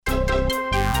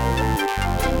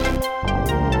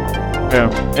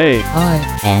A.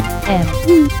 I. N. M.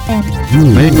 U. N. U.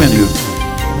 Main menu.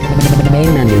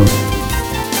 Main menu.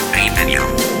 Main menu.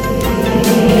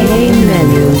 Main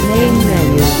menu. Main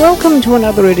menu. Welcome to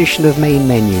another edition of Main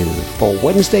Menu for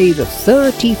Wednesday the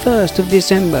 31st of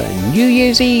December, New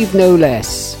Year's Eve no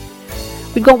less.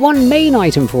 We've got one main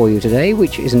item for you today,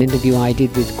 which is an interview I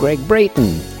did with Greg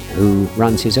Brayton, who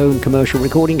runs his own commercial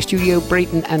recording studio,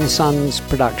 Brayton & Sons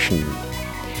Production.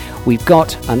 We've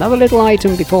got another little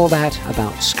item before that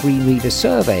about screen reader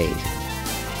survey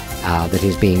that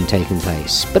is being taken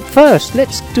place. But first,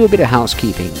 let's do a bit of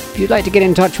housekeeping. If you'd like to get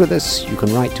in touch with us, you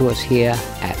can write to us here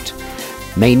at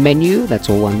Main Menu, that's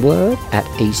all one word, at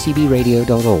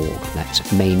acbradio.org.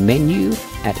 That's Main Menu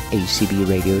at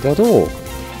acbradio.org.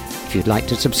 If you'd like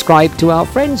to subscribe to our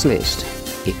friends list,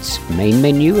 it's Main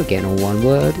Menu, again all one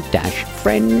word,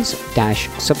 -friends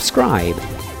 -subscribe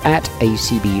at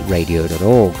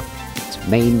acbradio.org. It's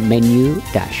Main Menu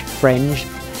 -friends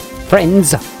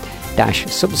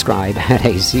 -subscribe at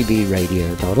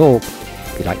acbradio.org.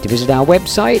 If you'd like to visit our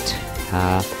website,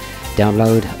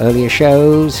 download earlier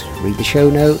shows, read the show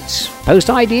notes, post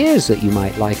ideas that you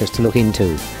might like us to look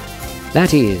into,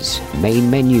 that is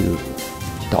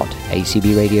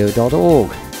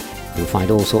mainmenu.acbradio.org. You'll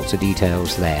find all sorts of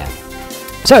details there.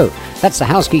 So, that's the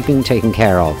housekeeping taken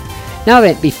care of. Now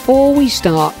then, before we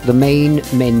start the Main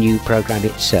Menu program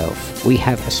itself, we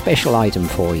have a special item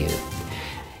for you.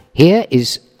 Here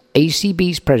is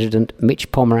ACB's President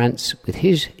Mitch Pomerantz with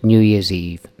his New Year's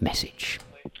Eve message.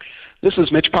 This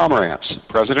is Mitch Pomerantz,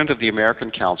 President of the American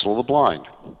Council of the Blind.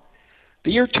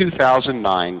 The year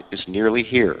 2009 is nearly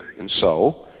here, and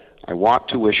so I want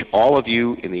to wish all of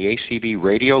you in the ACB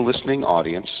radio listening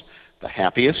audience the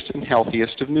happiest and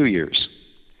healthiest of New Year's.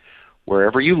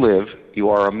 Wherever you live, you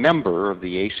are a member of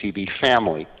the ACB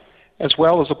family, as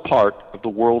well as a part of the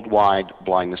worldwide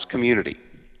blindness community.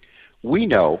 We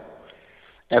know,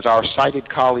 as our sighted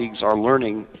colleagues are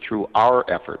learning through our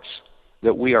efforts,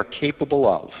 that we are capable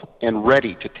of and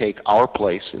ready to take our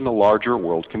place in the larger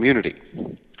world community.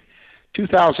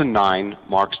 2009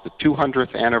 marks the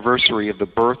 200th anniversary of the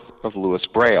birth of Louis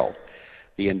Braille,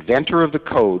 the inventor of the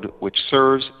code which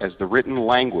serves as the written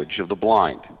language of the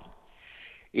blind.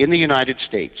 In the United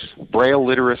States, Braille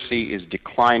literacy is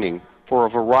declining for a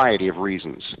variety of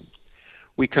reasons.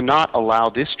 We cannot allow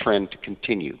this trend to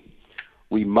continue.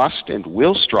 We must and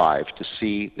will strive to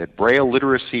see that Braille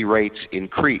literacy rates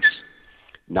increase,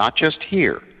 not just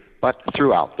here, but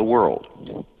throughout the world.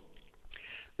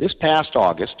 This past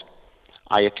August,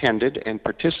 I attended and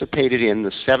participated in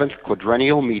the 7th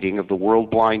quadrennial meeting of the World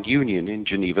Blind Union in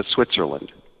Geneva, Switzerland.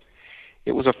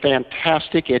 It was a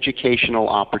fantastic educational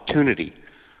opportunity,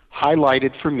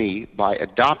 highlighted for me by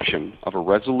adoption of a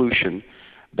resolution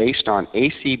based on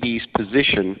ACB's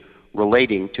position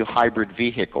relating to hybrid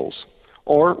vehicles,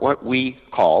 or what we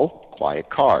call quiet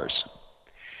cars.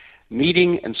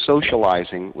 Meeting and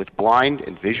socializing with blind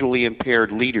and visually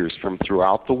impaired leaders from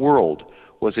throughout the world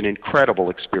was an incredible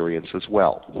experience as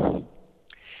well.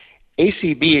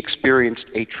 ACB experienced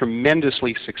a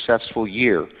tremendously successful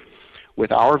year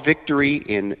with our victory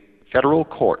in federal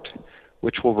court,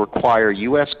 which will require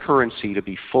U.S. currency to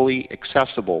be fully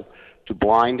accessible to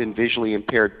blind and visually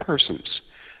impaired persons,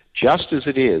 just as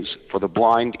it is for the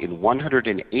blind in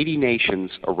 180 nations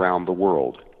around the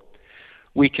world.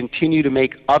 We continue to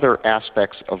make other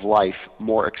aspects of life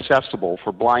more accessible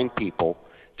for blind people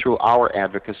through our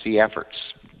advocacy efforts.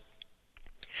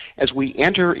 As we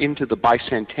enter into the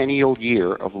bicentennial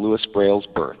year of Louis Braille's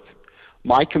birth,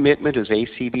 my commitment as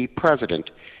ACB President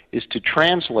is to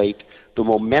translate the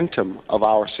momentum of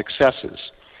our successes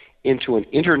into an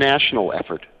international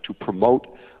effort to promote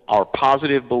our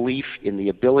positive belief in the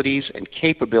abilities and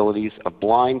capabilities of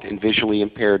blind and visually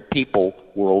impaired people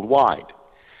worldwide.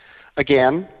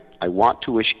 Again, I want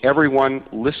to wish everyone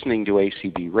listening to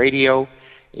ACB Radio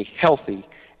a healthy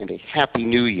and a happy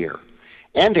new year,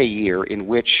 and a year in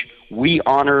which we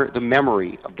honor the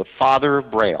memory of the father of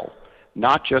Braille,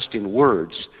 not just in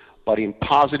words, but in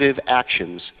positive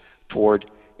actions toward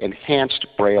enhanced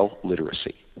Braille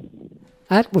literacy.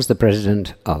 That was the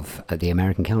President of the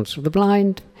American Council of the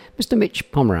Blind, Mr. Mitch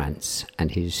Pomerantz,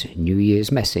 and his New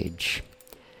Year's message.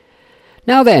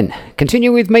 Now then,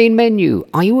 continue with Main Menu.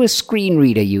 Are you a screen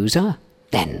reader user?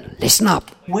 Then listen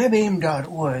up.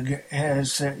 WebAIM.org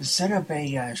has set up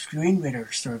a screen reader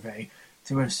survey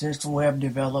to assist web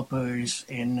developers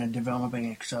in developing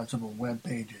accessible web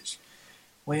pages.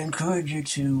 We encourage you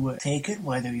to take it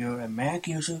whether you're a Mac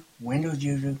user, Windows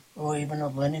user, or even a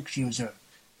Linux user.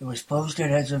 It was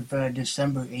posted as of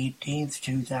December 18th,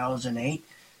 2008,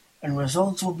 and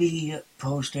results will be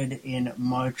posted in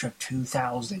March of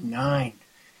 2009.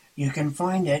 You can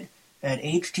find it at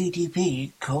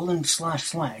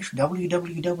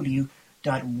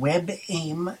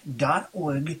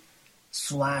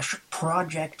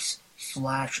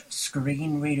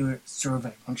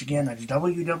survey. Once again, that's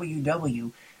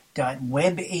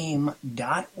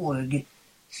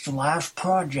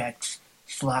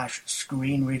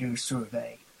www.webaim.org/projects/screenreader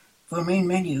survey. For Main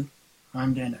Menu,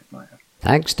 I'm Dan Eckmeyer.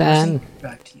 Thanks, Dan.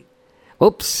 Back to you.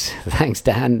 Whoops. Thanks,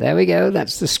 Dan. There we go.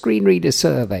 That's the screen reader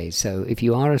survey. So if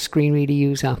you are a screen reader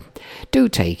user, do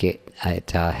take it.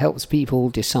 It helps people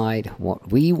decide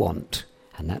what we want.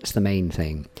 And that's the main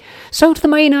thing. So to the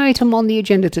main item on the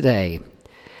agenda today.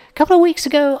 A couple of weeks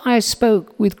ago, I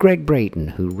spoke with Greg Brayton,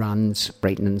 who runs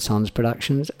Brayton & Sons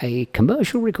Productions, a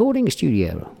commercial recording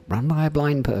studio run by a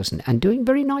blind person, and doing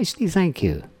very nicely, thank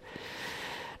you.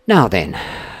 Now then,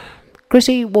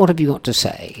 Chrissy, what have you got to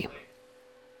say?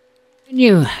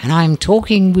 And I'm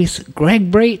talking with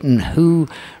Greg Brayton, who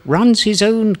runs his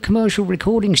own commercial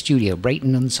recording studio,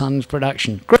 Brayton & Sons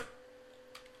Production.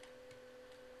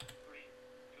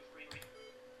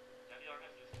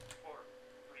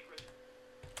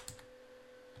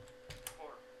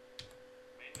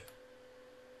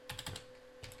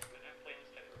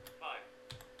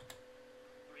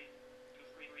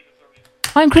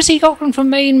 I'm Chrissy Cochran from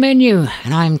Main Menu,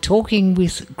 and I'm talking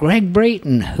with Greg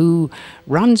Brayton, who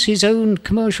runs his own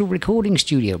commercial recording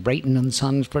studio, Brayton &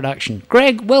 Sons Production.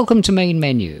 Greg, welcome to Main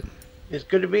Menu. It's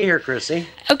good to be here, Chrissy.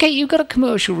 Okay, you've got a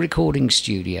commercial recording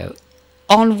studio.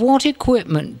 On what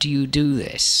equipment do you do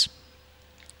this?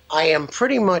 I am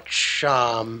pretty much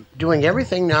doing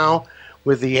everything now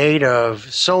with the aid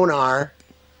of Sonar,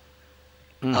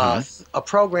 a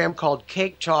program called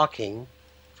Cake Talking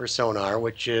for Sonar,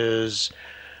 which is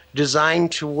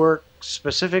designed to work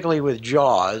specifically with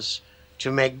JAWS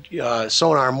to make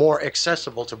Sonar more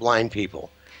accessible to blind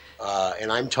people.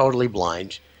 And I'm totally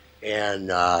blind. And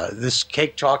this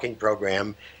Cake Talking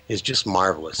program is just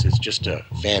marvelous. It's just a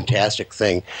fantastic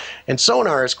thing. And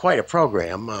Sonar is quite a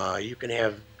program. You can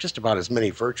have just about as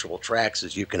many virtual tracks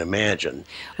as you can imagine.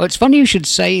 Well, it's funny you should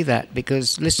say that,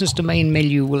 because listeners to Main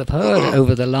Menu will have heard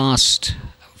over the last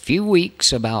few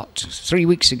weeks, about 3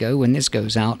 weeks ago when this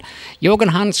goes out, Jørgen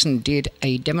Hansen did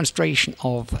a demonstration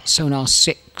of Sonar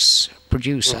 6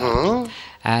 Producer.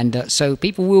 And so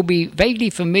people will be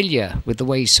vaguely familiar with the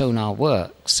way Sonar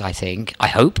works, I think. I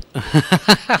hope.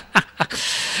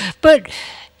 But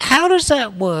how does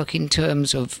that work in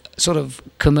terms of sort of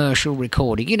commercial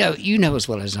recording? You know as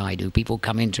well as I do, people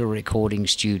come into a recording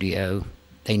studio.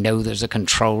 They know there's a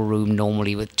control room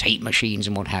normally with tape machines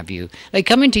and what have you. They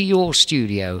come into your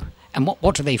studio, and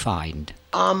what do they find?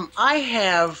 I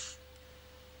have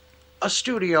a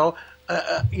studio,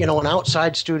 an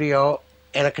outside studio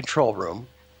and a control room,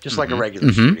 just like a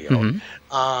regular studio.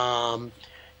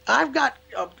 I've got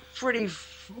a pretty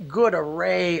good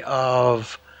array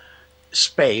of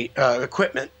space,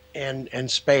 equipment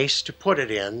and space to put it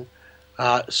in.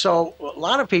 So a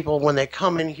lot of people, when they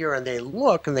come in here and they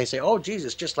look and they say, "Oh, geez,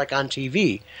 it's just like on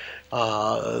TV,"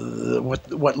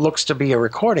 what looks to be a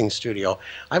recording studio.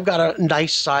 I've got a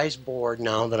nice size board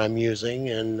now that I'm using,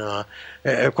 and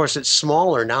of course it's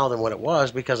smaller now than what it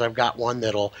was, because I've got one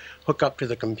that'll hook up to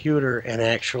the computer and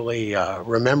actually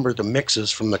remember the mixes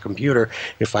from the computer.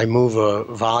 If I move a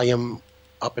volume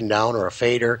up and down or a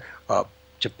fader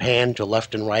to pan to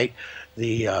left and right,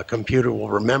 the computer will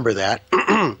remember that,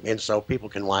 and so people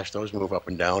can watch those move up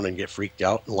and down and get freaked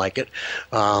out and like it.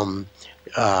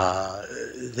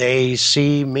 They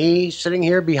see me sitting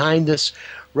here behind this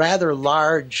rather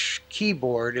large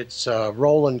keyboard. It's a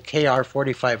Roland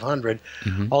KR4500,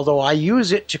 although I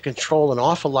use it to control an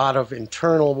awful lot of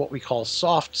internal, what we call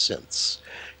soft synths.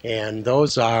 And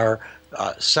those are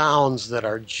sounds that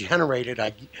are generated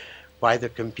by the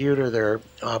computer. They're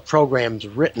programs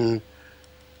written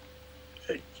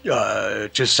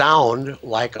to sound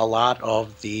like a lot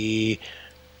of the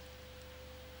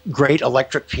great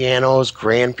electric pianos,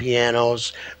 grand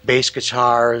pianos, bass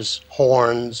guitars,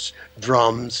 horns,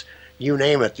 drums, you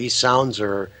name it. These sounds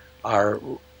have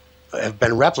been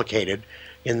replicated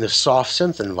in the soft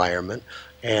synth environment,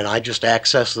 and I just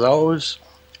access those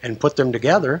and put them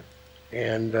together,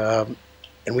 and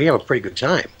we have a pretty good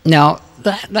time. Now,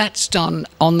 that's done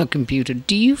on the computer.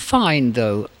 Do you find,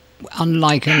 though,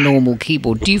 unlike a normal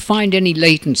keyboard, do you find any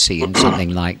latency in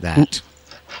something like that?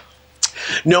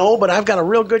 No, but I've got a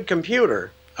real good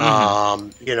computer.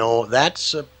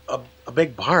 That's a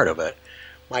big part of it.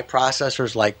 My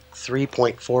processor's like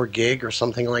 3.4 gig or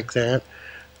something like that.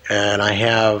 and I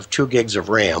have 2 gigs of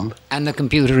RAM. And the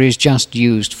computer is just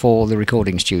used for the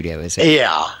recording studio, is it?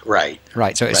 Yeah, right.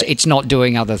 Right, so Right. it's not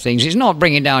doing other things. It's not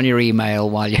bringing down your email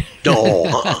while you... No,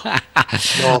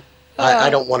 no, I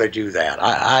don't want to do that.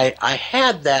 I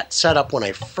had that set up when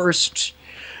I first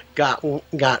got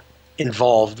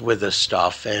involved with this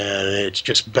stuff, and it's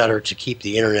just better to keep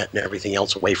the internet and everything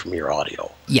else away from your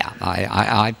audio. Yeah,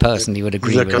 I personally would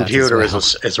agree The with computer that as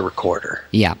well. is a recorder.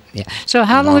 Yeah, yeah. So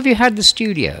how long have you had the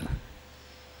studio?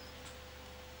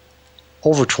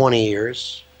 Over 20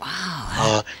 years.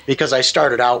 Wow. Because I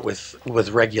started out with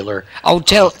regular. Oh,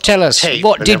 tell us, tape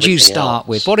what and did you everything start else.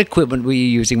 with? What equipment were you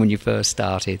using when you first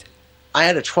started? I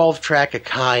had a 12-track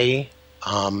Akai,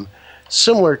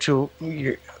 similar to,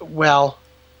 well,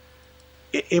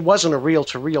 it wasn't a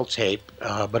reel-to-reel tape,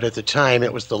 but at the time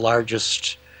it was the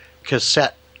largest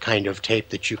cassette kind of tape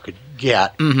that you could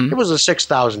get. Mm-hmm. It was a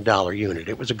 $6,000 unit.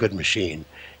 It was a good machine,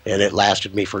 and it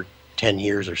lasted me for 10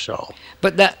 years or so.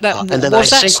 But that And then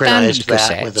was I that standard synchronized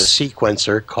that with a cassettes?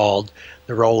 sequencer called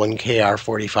the Roland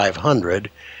KR4500,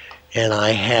 and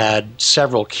I had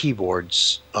several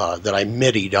keyboards that I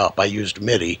MIDI'd up. I used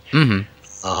MIDI Mm-hmm.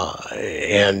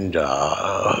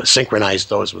 and synchronized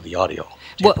those with the audio.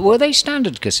 Were they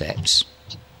standard cassettes?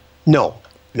 No.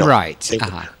 Right.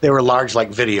 They were large, like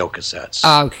video cassettes.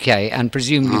 Okay, and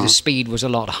presumably the speed was a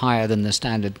lot higher than the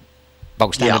standard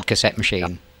Yeah. cassette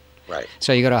machine. Right.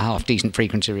 So you got a half decent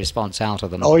frequency response out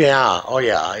of them. Oh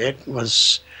yeah. It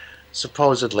was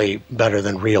supposedly better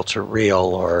than reel-to-reel,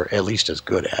 or at least as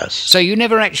good as. So you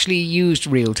never actually used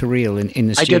reel-to-reel in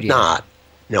the I studio? did not.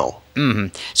 No. Hmm.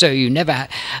 So you never had...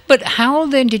 But how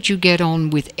then did you get on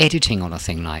with editing on a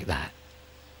thing like that?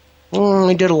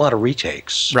 I did a lot of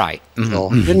retakes. Right. You Mhm. know,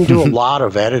 didn't do a lot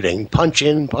of editing, punch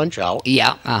in, punch out,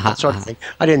 Yeah. that sort of thing.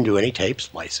 I didn't do any tape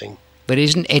splicing. But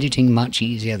isn't editing much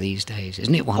easier these days?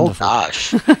 Isn't it Oh wonderful?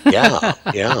 gosh,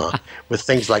 yeah. With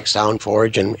things like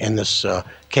SoundForge and this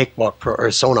Cakewalk or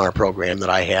Sonar program that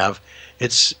I have,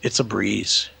 it's a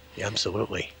breeze. Yeah,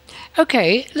 absolutely.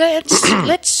 Okay,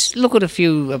 let's look at a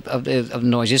few of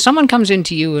noises. Someone comes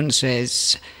into you and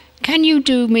says, "Can you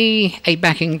do me a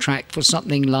backing track for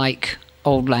something like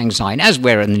Auld Lang Syne?" As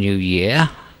we're in the new year,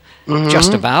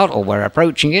 just about, or we're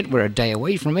approaching it. We're a day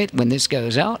away from it when this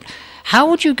goes out. How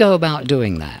would you go about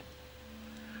doing that?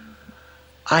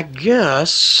 I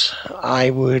guess I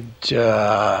would.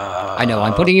 I know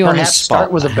I'm putting you on the perhaps spot.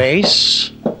 start with a bass.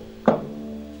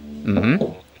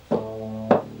 Mm-hmm.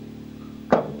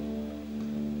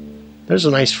 There's a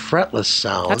nice fretless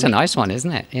sound. That's a nice one,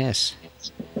 isn't it? Yes.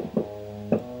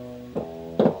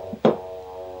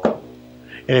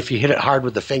 And if you hit it hard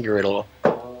with the finger, it'll.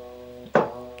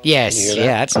 Yes. Can you hear Yeah,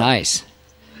 that? that's nice.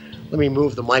 Let me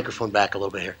move the microphone back a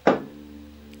little bit here.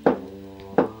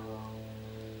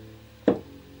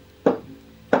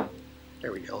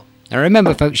 There we go. Now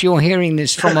remember, folks, you're hearing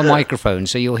this from a microphone,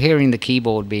 so you're hearing the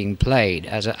keyboard being played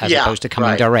as Yeah, opposed to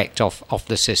coming right. direct off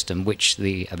the system, which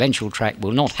the eventual track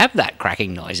will not have that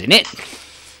cracking noise in it.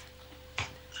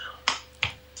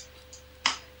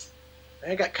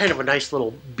 I got kind of a nice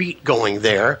little beat going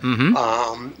there.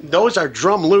 Mhm. Those are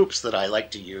drum loops that I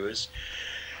like to use.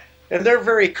 And they're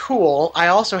very cool. I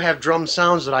also have drum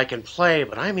sounds that I can play,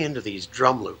 but I'm into these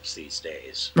drum loops these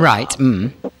days. Right.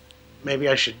 Maybe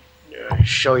I should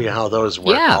show you how those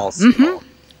work Yeah. also.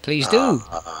 Please do.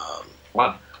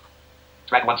 1.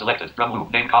 Track 1 selected. Drum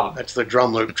loop. Name column. That's the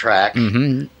drum loop track.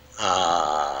 Hmm.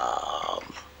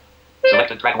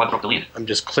 Selected track 1 from delete. I'm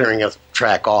just clearing a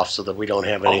track off so that we don't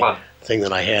have Oh, 1. anything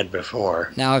that I had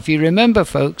before. Now, if you remember,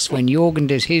 folks, when Jorgen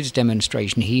did his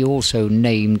demonstration, he also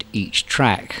named each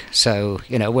track. So,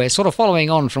 we're sort of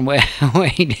following on from where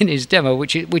he did his demo,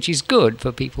 which is good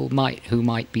for people who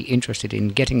might be interested in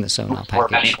getting the Sonar Or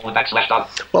package. equal backslash dot.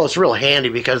 Well, it's real handy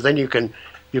because then you can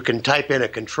type in a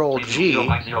Control G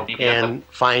 090 and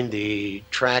find the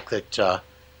track that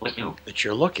List view. that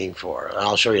you're looking for. And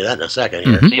I'll show you that in a second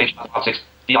here. CH.WAV6.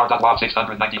 DR.WAV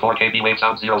 694 KB wave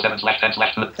sound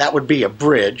 07/10/2. That would be a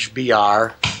bridge,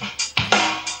 BR.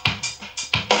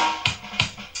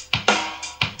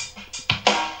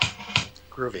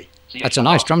 Groovy. That's a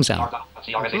nice drum sound.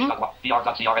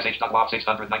 DR.CRSH.WAV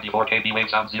 694 KB wave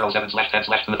sound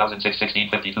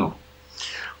 07/10/2006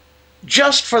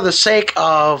 Just for the sake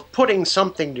of putting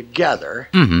something together,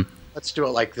 Mhm. let's do it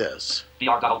like this.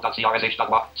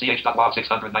 DR.CRSH.WAV CH.WAV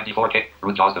 694 K.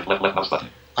 Root jaws the left mouse button.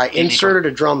 I inserted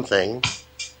a drum thing.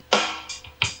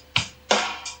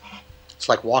 It's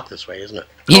like Walk This Way, isn't it?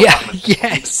 Yeah,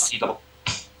 yes.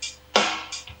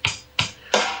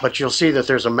 But you'll see that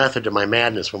there's a method to my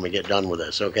madness when we get done with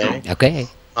this, okay? Okay.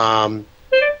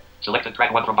 Selected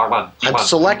track 1 from R1. I'm P1,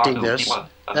 selecting R2, this. P1.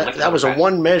 That was a track.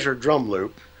 one measure drum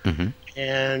loop, Mm-hmm.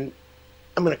 and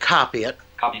I'm going to copy it.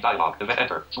 Copy dialog. Event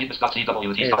enter.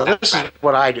 Sweetness.cwt. Yeah, this is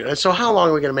what I do. And so how long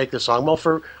are we going to make this song? Well,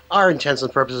 for our intents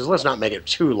and purposes, let's not make it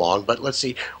too long, but let's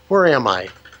see. Where am I?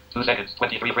 2 seconds,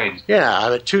 23 frames. Yeah,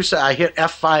 I'm at I hit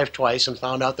F5 twice and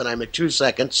found out that I'm at 2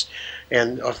 seconds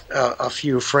and a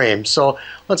few frames. So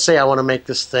let's say I want to make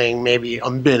this thing maybe a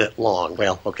minute long.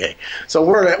 Well, okay. So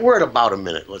we're at about a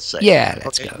minute, let's say. Yeah,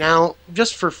 let's okay, go. Now,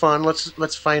 just for fun,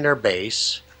 let's find our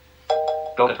bass.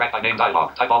 Go to track by name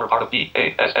dialog. Type all or part of B,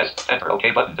 A, S, S. Enter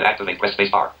OK button to activate. Press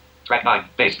space bar. Track 9.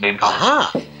 Bass name.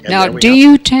 Aha! And Now, there we do go.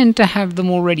 you tend to have them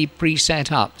already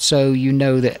preset up so you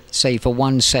know that, say, for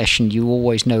one session, you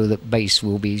always know that bass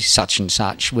will be such and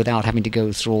such without having to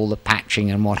go through all the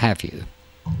patching and what have you?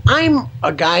 I'm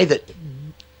a guy that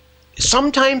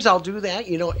sometimes I'll do that.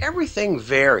 You know, everything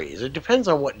varies. It depends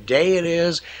on what day it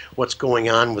is, what's going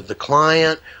on with the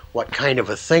client, what kind of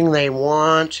a thing they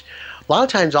want. A lot of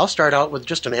times I'll start out with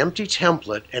just an empty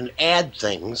template and add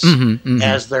things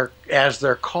as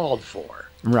they're called for.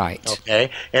 Right. Okay,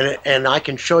 and I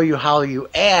can show you how you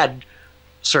add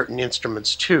certain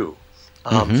instruments too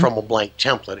from a blank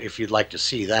template if you'd like to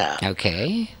see that.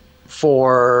 Okay.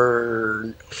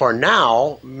 For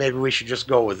now, maybe we should just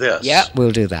go with this. Yeah,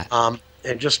 we'll do that.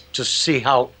 And just to see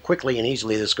how quickly and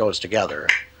easily this goes together.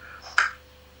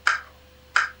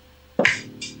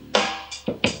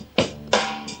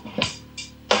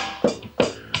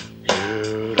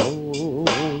 Good old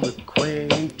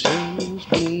acquaintance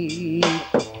we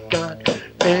got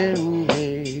and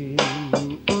name.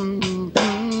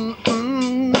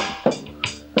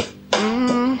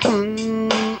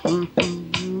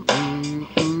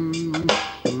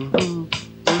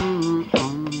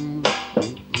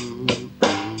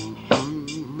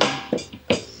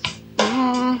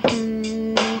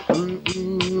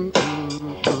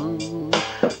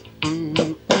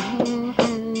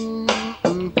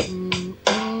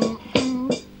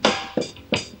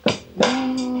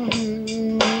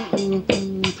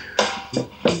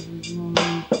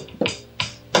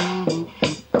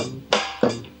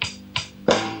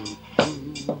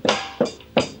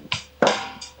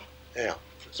 Yeah,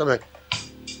 something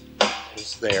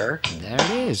is there. There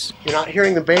it is. You're not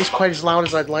hearing the bass quite as loud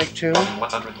as I'd like to.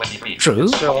 123. True.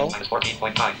 So Minus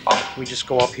 14.9. Off. we just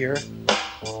go up here.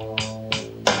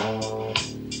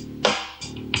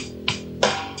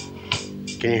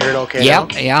 Can you hear it okay now?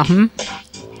 Yeah.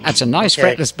 That's a nice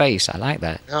Okay. fretless bass. I like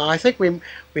that. I think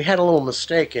we had a little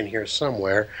mistake in here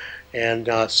somewhere. And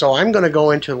so I'm going to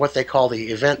go into what they call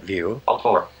the event view. Alt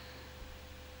 4.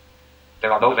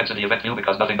 There are no events in the event view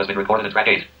because nothing has been recorded in track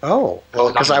 8. Oh, well,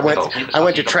 because I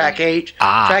went to track 8.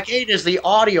 Ah. Track 8 is the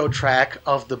audio track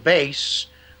of the bass,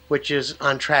 which is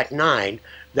on track 9.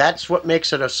 That's what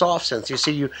makes it a soft sense. You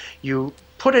see, you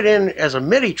put it in as a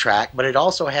MIDI track, but it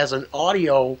also has an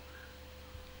audio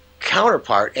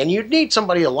counterpart, and you'd need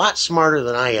somebody a lot smarter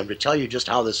than I am to tell you just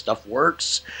how this stuff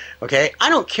works. Okay, I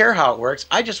don't care how it works.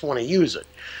 I just want to use it.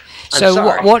 I'm So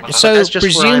sorry, what? but So that's just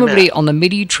where I'm presumably at. on the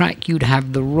MIDI track you'd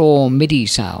have the raw MIDI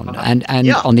sound, and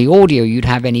Yeah. on the audio you'd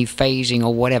have any phasing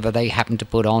or whatever they happen to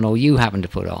put on or you happen to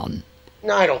put on.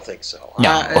 No, I don't think so.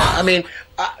 No. I mean,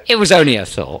 It was only a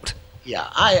thought. yeah,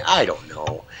 I don't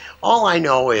know. All I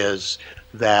know is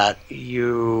that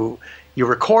you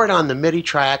record on the MIDI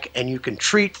track, and you can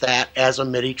treat that as a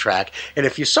MIDI track. And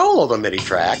if you solo the MIDI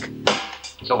track,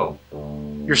 Solo.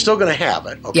 you're still going to have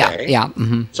it. Okay. Yeah.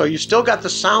 Mm-hmm. So you still got the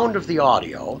sound of the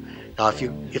audio. Now, if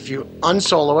you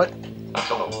unsolo it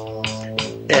Solo.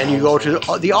 and you go to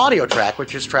the audio track,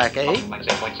 which is track 8, Minus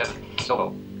 8.7.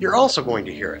 Solo. you're also going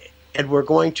to hear it. And we're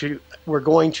going to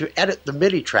edit the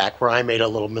MIDI track where I made a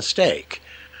little mistake.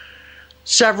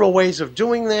 Several ways of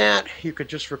doing that. You could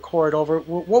just record over.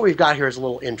 What we've got here is a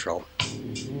little intro.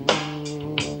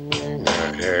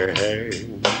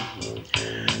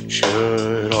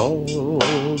 Should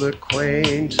old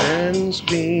acquaintance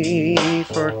be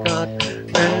forgotten?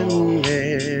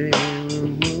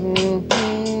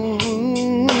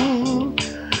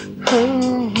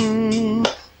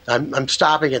 I'm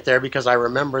stopping it there because I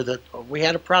remember that we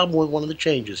had a problem with one of the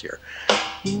changes here.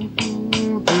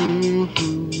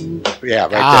 Yeah,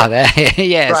 right there. There.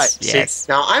 Yes. Right. Yes. See,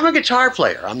 now, I'm a guitar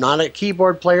player. I'm not a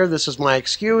keyboard player. This is my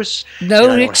excuse. No And I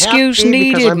don't have excuse to because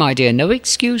needed, I'm- my dear. No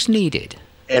excuse needed.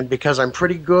 And because I'm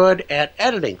pretty good at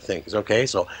editing things, okay?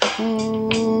 So.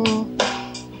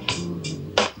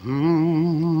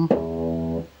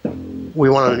 We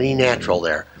want an E natural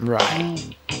there. Right.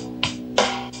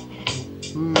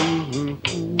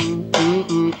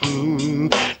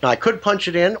 Now, I could punch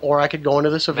it in, or I could go into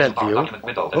this event Menu bar, view. document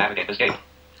window to navigate escape.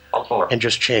 Alt 4. and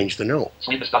just change the note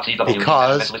Sweetness.cw.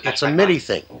 because it's a MIDI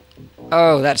thing.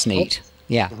 Oh, that's neat.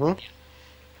 Yeah. Mhm.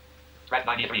 Track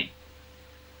 93.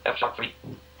 F sharp 3.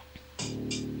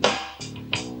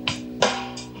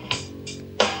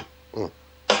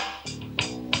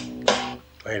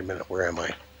 Wait a minute, where am I?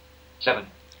 7.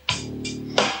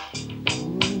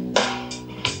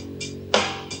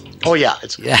 Oh yeah,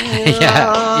 it's Yeah,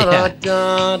 yeah.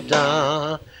 da,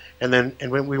 da. And then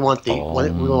when we want the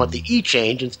we want the E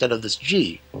change instead of this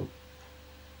G.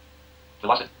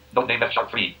 Velocity. Note name F sharp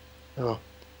 3. Oh,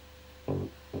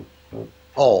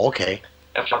 oh, okay.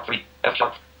 F sharp 3. F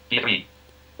sharp E3.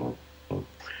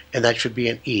 And that should be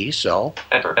an E. So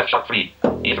Enter. F sharp 3.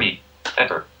 E3.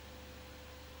 Enter.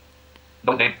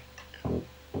 Note name.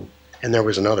 and there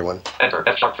was another one. Enter.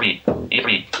 F sharp 3.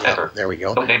 E3. Enter. There we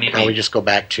go. Note name E3. Now we just go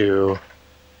back to.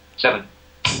 7.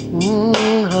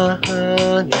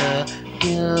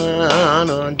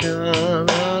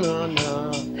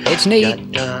 It's neat.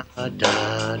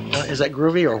 Is that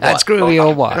groovy or what? That's groovy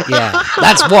or what? Yeah.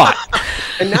 That's what.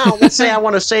 And now let's say I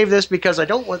want to save this because I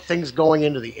don't want things going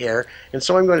into the air, and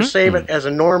so I'm going to save it as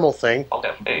a normal thing. Alt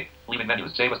F A. Leaving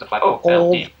menus. Save as the file. O L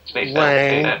Old D space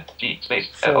lang F A N G space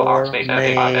F O R space M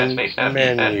A I N space M E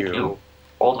N menu. U.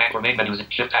 Old lang for main menus.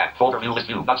 Shift tab. Folder view list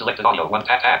view. Not selected audio. 1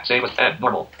 tab. Save as N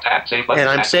normal tab. Save button. And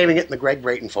I'm tab. saving it in the Greg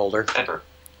Brayton folder. Enter.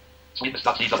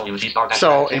 Sweetness.cw star.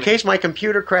 So in case my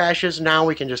computer crashes, now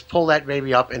we can just pull that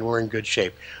baby up and we're in good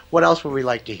shape. What else would we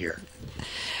like to hear?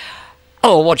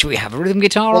 Oh, what should we have? A rhythm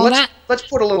guitar Well, on let's, that? let's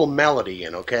put a little melody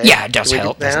in, okay? Yeah, it does Can we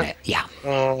help, do that? doesn't it? Yeah.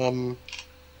 Volume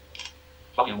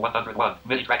 101.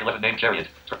 MIDI track 11. Name Chariot.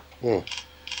 Hmm.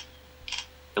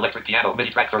 Electric piano. MIDI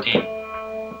track 13.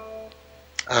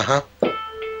 Uh-huh.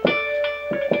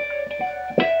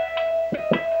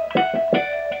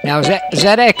 Now, is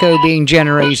that echo being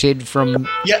generated from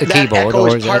Yeah, the that keyboard? echo Or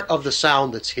is is part it? of the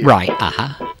sound that's here. Right,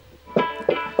 uh-huh.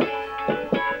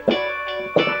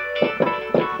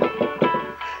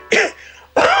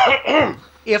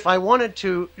 If I wanted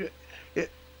to,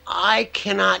 I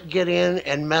cannot get in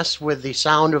and mess with the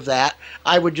sound of that.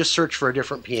 I would just search for a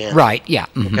different piano. Right, yeah.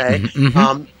 Mhm, Okay.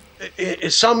 mhm,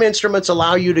 mhm. Some instruments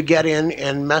allow you to get in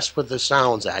and mess with the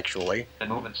sounds, actually. And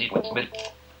movement sequence. MIDI.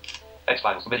 X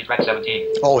files. MIDI track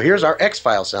 17. Oh, here's our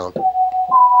X-File sound.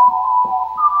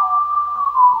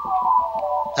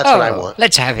 That's what I want.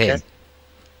 Let's have him. Okay.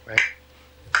 Right.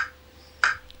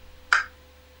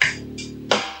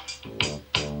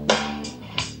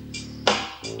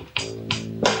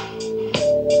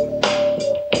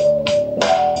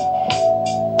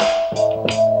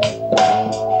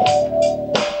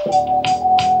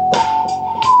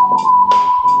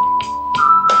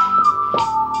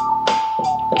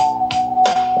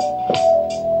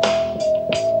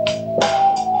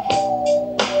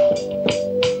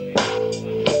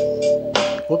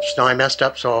 Whoops, now I messed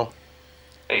up, so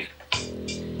 8.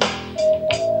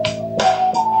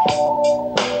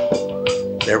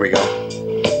 there we go.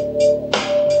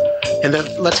 And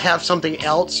then let's have something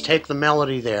else take the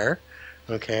melody there.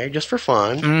 Okay, just for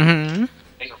fun. Mm-hmm.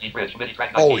 Laser key bridge. MIDI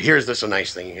track 19. Oh, here's this a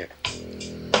nice thing here.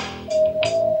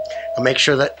 I'll make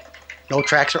sure that no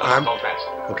tracks are armed. All tracks.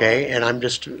 Okay, and I'm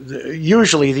just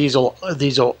usually these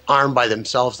will arm by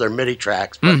themselves. They're MIDI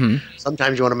tracks, but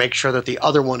sometimes you want to make sure that the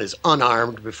other one is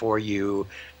unarmed before you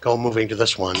go moving to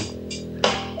this one.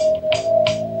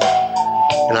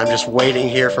 And I'm just waiting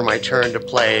here for my turn to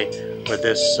play with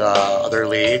this other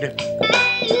lead.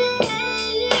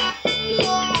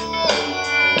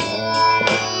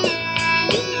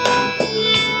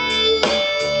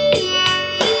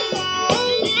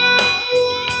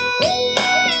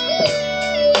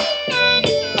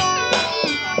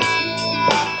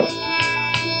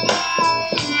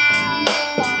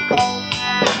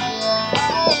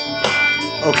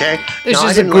 Okay. This Now, I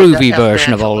is a didn't like groovy that F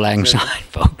version of natural Old Lang in there. Syne,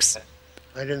 folks.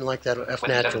 I didn't like that F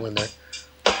natural in there.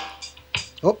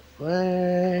 Oh,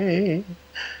 wait.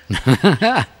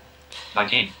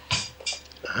 19.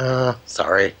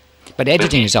 Sorry. But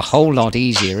editing is a whole lot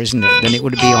easier, isn't it, than it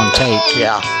would be on tape?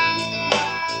 Yeah.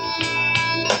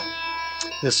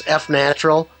 This F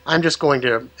natural, I'm just going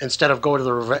to, instead of go to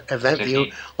the event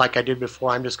view like I did before,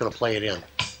 I'm just going to play it in.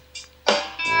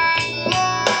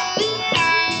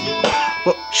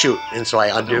 Whoop, shoot. And so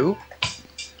I undo.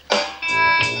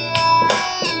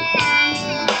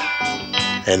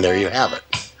 And there you have it.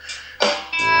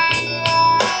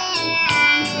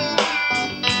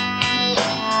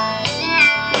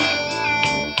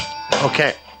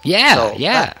 Okay. Yeah, So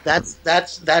yeah. that's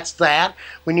that.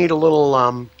 We need a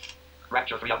little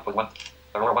Rapture 3 output 1.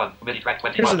 Aurora 1. MIDI track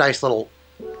here's a 21. nice little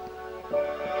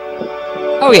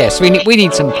Oh, yes, we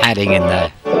need some padding in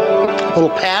there. A little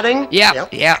padding? Yeah,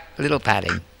 Yep. yeah, a little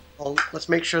padding. Well, let's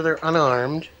make sure they're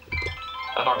unarmed.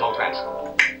 Unarmed all tracks.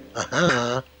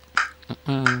 Uh-huh.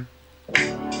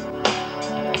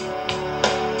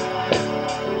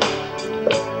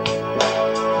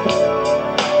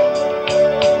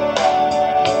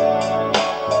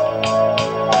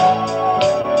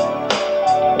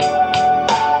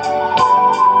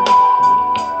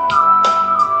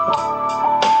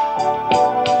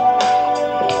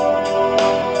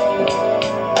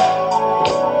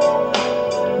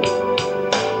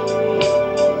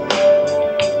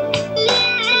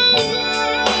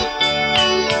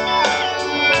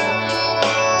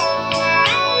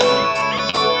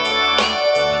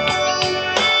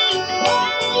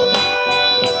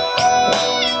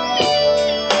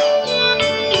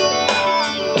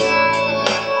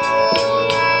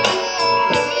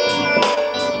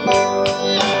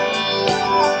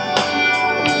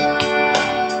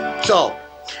 So,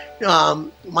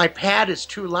 my pad is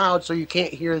too loud, so you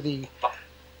can't hear the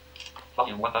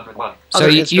Volume 101. So other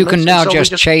you can instruments, now and so we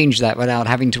just change that without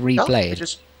having to no, replay you it.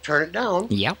 just turn it down.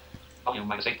 Yep. Volume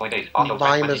minus 8.8. The Audio track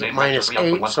volume 20, is at name minus register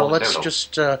 3 8, so let's 1.0.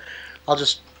 just, I'll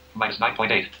just, Minus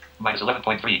 9.8. Minus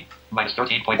 11.3. Minus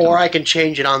 13.2. or I can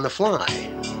change it on the fly.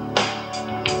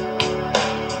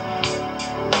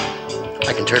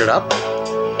 I can turn it up.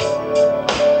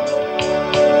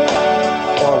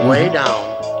 Or way down.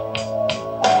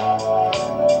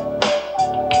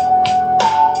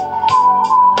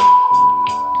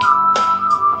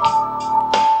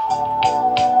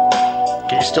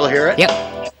 Can you still hear it? Yep.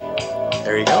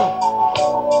 There you go.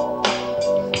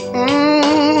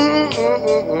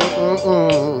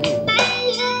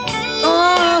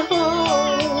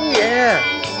 Oh, yeah.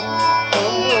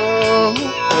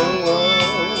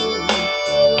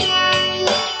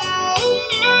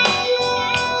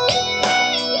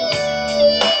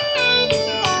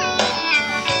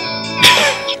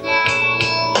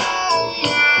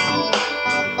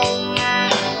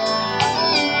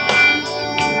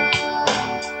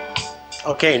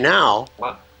 Okay, now.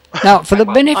 One. Now, for the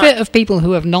benefit of people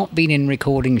who have not been in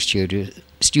recording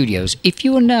studios, if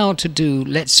you were now to do,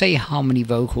 let's say, harmony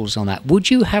vocals on that,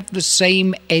 would you have the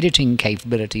same editing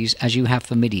capabilities as you have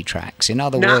for MIDI tracks? In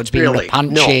other Not words, being able really, to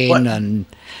punch no, in but-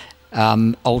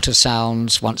 and alter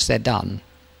sounds once they're done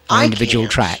on I individual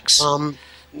can't. tracks?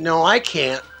 No, I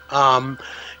can't.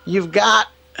 You've got,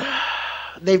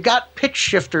 they've got pitch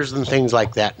shifters and things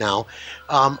like that now.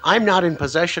 I'm not in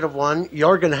possession of one.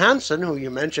 Jorgen Hansen, who you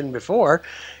mentioned before,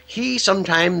 he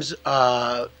sometimes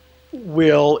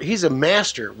he's a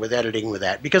master with editing with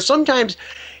that, because sometimes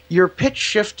your pitch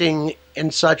shifting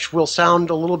and such will sound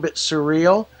a little bit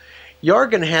surreal.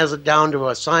 Jorgen has it down to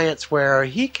a science where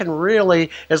he can really,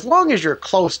 as long as you're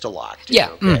close to locked in, Yeah,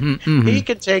 okay, he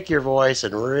can take your voice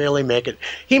and really make it.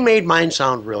 He made mine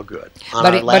sound real good. on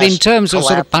But, our but in last terms of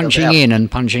sort of collaborative punching effort. in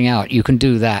and punching out, you can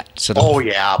do that sort of. Oh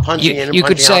yeah, punching in and you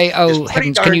could punching say, out is "Oh, pretty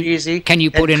heavens, darn can you easy. can you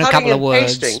put And in a cutting couple of and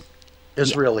words?" pasting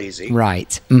is real easy.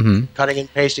 Right. Mm-hmm. Cutting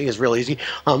and pasting is real easy.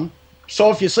 So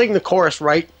if you sing the chorus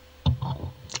right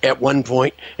at one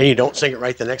point and you don't sing it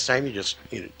right the next time, you just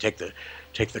take the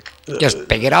Just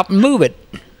pick it up and move it.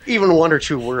 even one or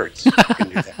two words you can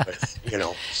do that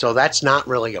with, So that's not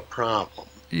really a problem.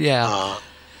 Yeah.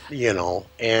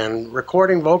 And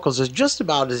recording vocals is just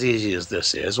about as easy as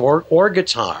this is, or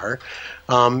guitar.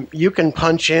 You can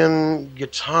punch in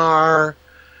guitar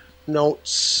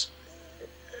notes.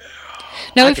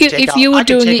 Now, I if could take out- you I were could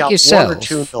doing take it out yourself, one or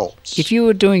two notes. if you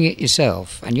were doing it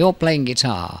yourself and you're playing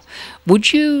guitar,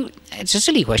 would you? It's a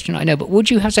silly question, I know, but would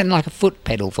you have something like a foot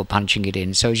pedal for punching it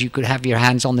in, so as you could have your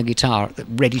hands on the guitar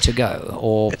ready to go?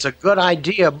 Or It's a good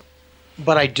idea,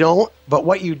 but I don't. But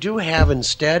what you do have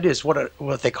instead is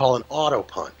what they call an auto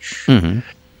punch,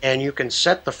 and you can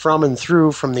set the from and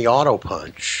through from the auto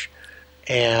punch,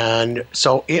 and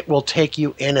so it will take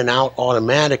you in and out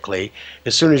automatically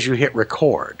as soon as you hit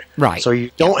record. Right. So you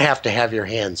don't have to have your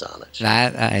hands on it.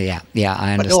 yeah,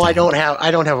 I understand. But no, I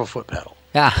don't have a foot pedal.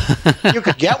 Yeah, You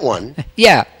could get one.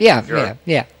 yeah. Sure.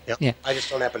 Yeah. I just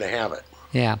don't happen to have it.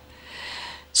 Yeah.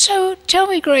 So tell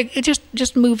me, Greg,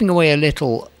 just moving away a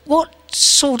little, what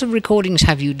sort of recordings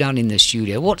have you done in the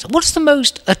studio? What's the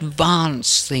most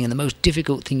advanced thing and the most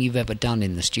difficult thing you've ever done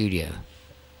in the studio?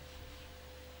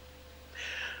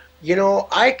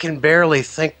 I can barely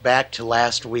think back to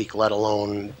last week, let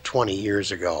alone 20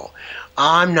 years ago.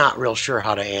 I'm not real sure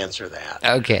how to answer that.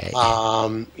 Okay.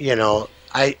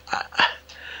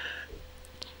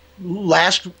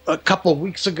 A couple of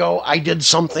weeks ago, I did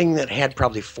something that had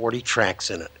probably 40 tracks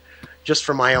in it, just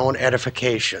for my own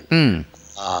edification.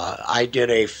 I did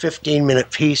a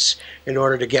 15-minute piece in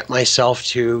order to get myself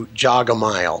to jog a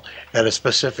mile at a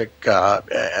specific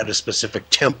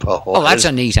tempo. Oh, that's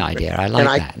a neat idea. I like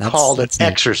and that. I called it neat.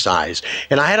 exercise.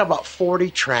 And I had about 40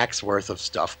 tracks worth of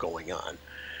stuff going on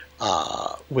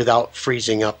without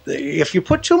freezing up. If you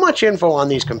put too much info on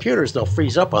these computers, they'll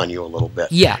freeze up on you a little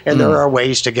bit. Yeah. And there are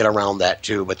ways to get around that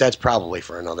too, but that's probably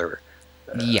for another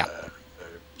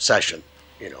session,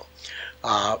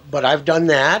 but I've done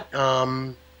that.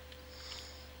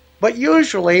 But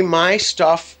usually my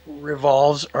stuff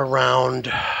revolves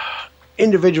around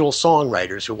individual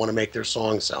songwriters who want to make their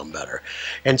songs sound better.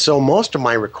 And so most of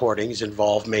my recordings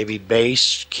involve maybe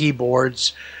bass,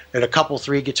 keyboards, and a couple,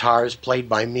 3 guitars played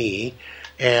by me,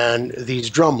 and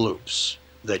these drum loops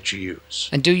that you use.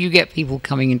 And do you get people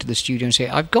coming into the studio and say,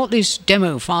 I've got this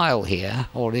demo file here,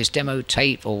 or this demo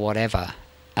tape, or whatever,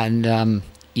 and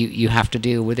you have to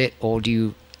deal with it, or do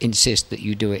you insist that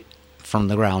you do it from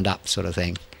the ground up sort of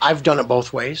thing? I've done it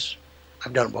both ways.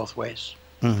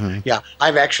 Mm-hmm. Yeah,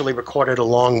 I've actually recorded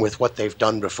along with what they've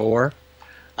done before.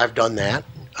 I've done that.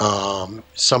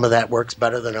 Some of that works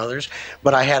better than others.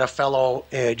 But I had a fellow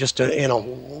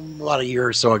about a year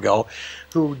or so ago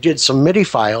who did some MIDI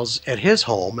files at his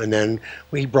home, and then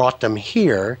we brought them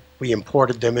here. We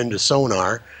imported them into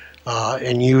Sonar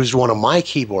and used one of my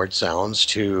keyboard sounds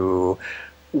to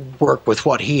work with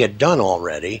what he had done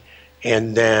already.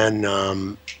 And then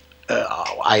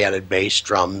I added bass,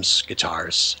 drums,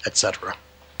 guitars, etc.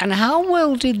 And how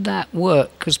well did that work?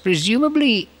 Because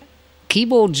presumably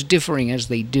keyboards differing as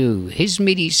they do, his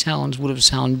MIDI sounds would have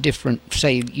sounded different.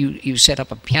 Say you set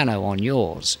up a piano on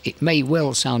yours. It may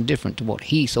well sound different to what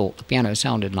he thought the piano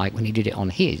sounded like when he did it on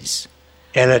his.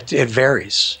 And it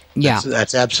varies. Yeah.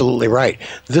 That's absolutely right.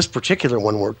 This particular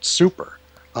one worked super.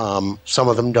 Some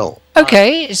of them don't.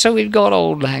 Okay, so we've got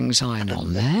Auld Lang Syne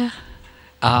on there.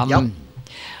 Yep.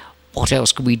 What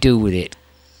else could we do with it?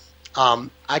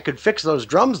 I could fix those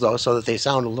drums, though, so that they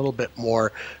sound a little bit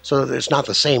more, so that it's not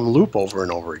the same loop over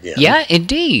and over again. Yeah,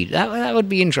 indeed. That would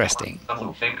be interesting.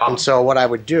 And so what I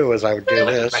would do is I would do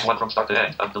this. One from start to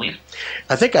end. Delete.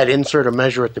 I think I'd insert a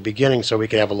measure at the beginning so we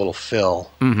could have a little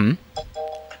fill. Mm-hmm.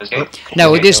 Escape.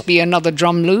 Now, would this be another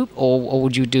drum loop, or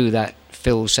would you do that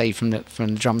fill, say, from the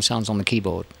drum sounds on the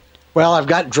keyboard? Well, I've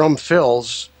got drum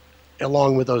fills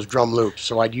along with those drum loops,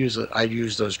 so I'd use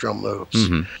those drum loops.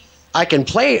 Mm-hmm. I can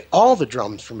play all the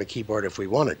drums from a keyboard if we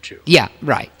wanted to. Yeah,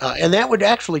 right. And that would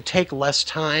actually take less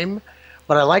time,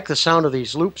 but I like the sound of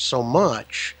these loops so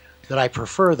much that I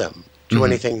prefer them to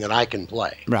anything that I can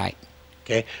play. Right.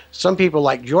 Okay. Some people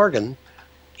like Jorgen,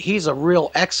 he's a real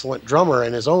excellent drummer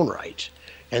in his own right,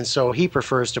 and so he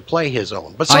prefers to play his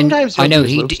own. But sometimes I know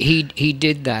he he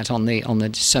did that on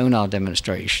the Sonar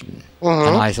demonstration,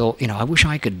 and I thought, I wish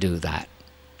I could do that.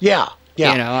 Yeah.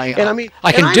 Yeah.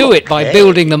 I can do it by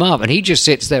building them up, and he just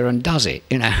sits there and does it.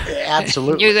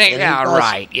 Absolutely. You think,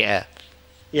 right, yeah.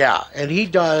 Yeah, and he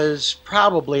does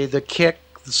probably the kick,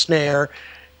 the snare,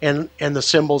 and the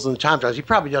cymbals and the tom toms. He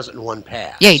probably does it in one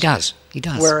pass. Yeah, he does.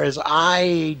 Whereas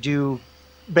I do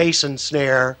bass and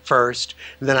snare first,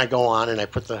 and then I go on and I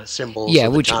put the cymbals. Yeah,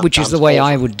 and the which is the way over.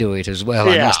 I would do it as well.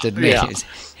 I must admit. Yeah.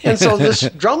 And so this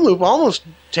drum loop almost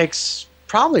takes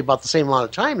probably about the same amount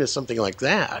of time as something like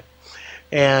that.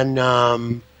 And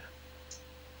I'm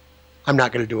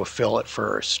not going to do a fill at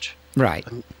first. Right.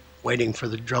 I'm waiting for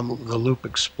the Loop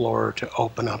Explorer to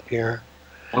open up here.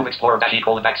 Loop Explorer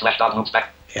 --/ loops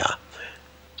back. Yeah.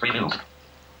 3 views.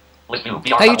 List view.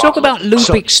 Now you talk about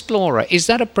Loop Explorer. Is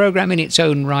that a program in its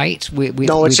own right?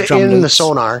 No, it's drum in loops? the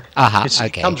Sonar. Okay.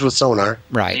 It comes with Sonar.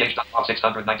 Right.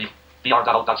 ch.690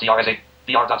 br.alt.crsh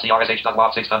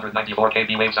br.crsh.wav 694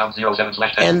 kb wave sound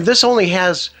 07/10. And this only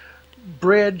has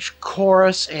bridge,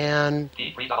 chorus, and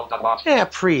pre.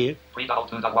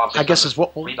 I guess is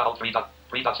what we'll use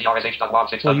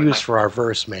for our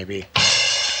verse, maybe.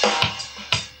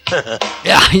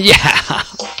 Yeah.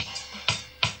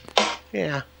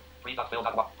 Yeah.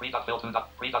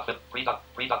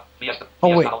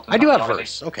 Oh wait, I do have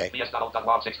verse. Okay.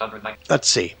 Let's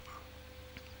see.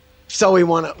 So we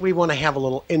want to have a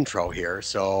little intro here.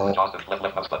 So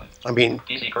I mean,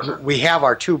 we have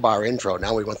our 2-bar intro.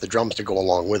 Now we want the drums to go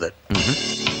along with it.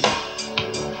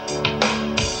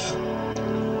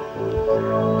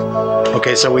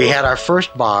 Okay, so we had our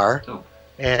first bar,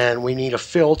 and we need a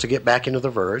fill to get back into the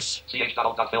verse.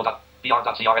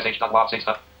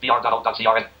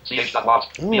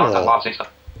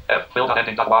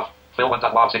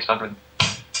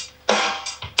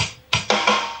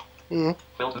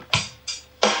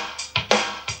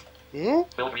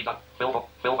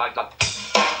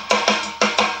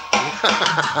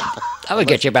 That would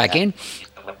get you back in.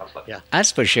 left mouse button. Yeah.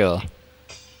 That's for sure.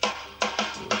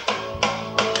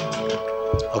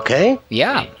 Okay.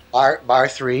 Yeah. Bar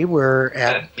 3, we're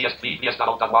at. And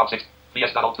VS.alt.WAV6,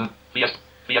 VS.alt2,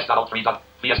 VS.alt3,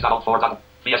 VS.alt4,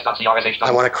 VS.CRSH.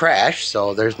 I want to crash,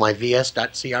 so there's my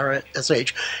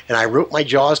vs.crsh, and I root my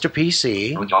JAWS to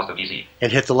PC Root JAWS to PC.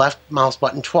 and hit the left mouse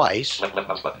button twice, Left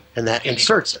mouse button. and that PC.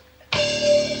 inserts it.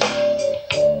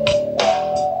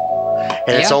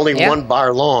 And it's Yeah, only yeah. 1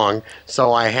 bar long,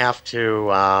 so I have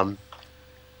to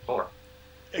 4.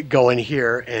 go in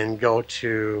here and go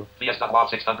to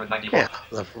VS.WAV694. yeah,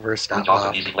 the reverse Root stop JAWS to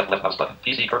off. PC. Left mouse button.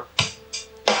 PC curve.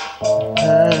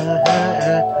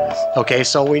 Okay,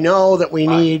 so we know that we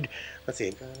need. Let's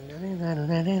see.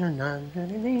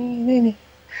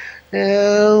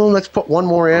 Let's put one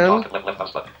more Root in, JAWS to left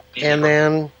mouse button. PC and curve.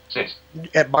 then 6.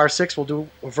 at bar 6 we'll do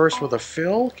a verse with a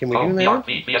fill. Can we do that?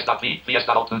 VS.V,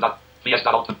 VS.alt2,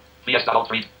 VS.alt2,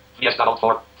 VS.alt3,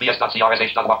 VS.alt4,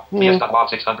 VS.CRSH.WAV,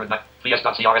 VS.WAV609,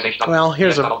 VS.CRSH. Well,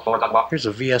 here's a- VS.alt4.WAV. Here's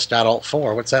a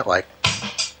VS.alt4. What's that like?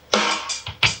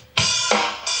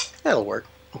 That'll work.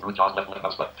 Root JAWS left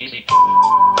mouse button. PC.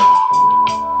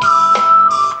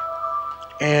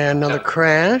 And another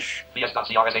crash.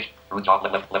 VS.CRSH. Root JAWS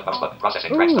left mouse button.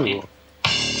 Processing. Tracks to Ooh. B.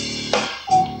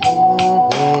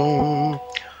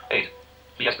 8.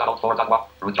 VS.alt4.WAV.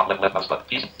 Root JAWS left mouse button.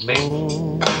 PC. Space.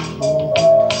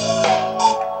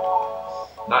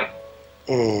 9.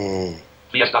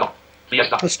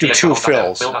 Let's do 2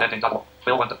 fills. Fill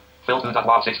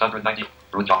 2.WAV 690.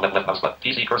 Root JAWS left mouse button.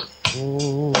 PC cursor.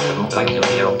 Move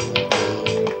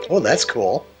 900. Oh, that's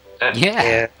cool. 10. Yeah.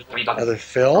 And 3. another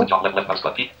fill. Root JAWS left mouse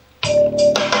button.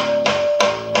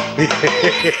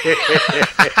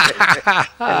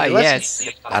 Ah, yes.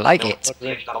 I like it.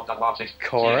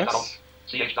 Chorus.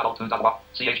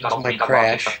 CH.alt2.WAV. My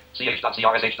crash.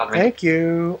 CH.CRSH.RIG. Thank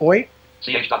you. Oh, wait,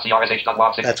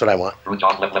 CH.CRSH.WAV6. that's what I want. Root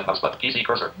JAWS left mouse button. PC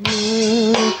cursor.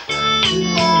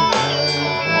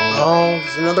 Oh,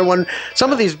 there's another one.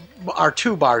 Some of these are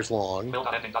 2 bars long.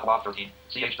 Fill.ending.WAV13.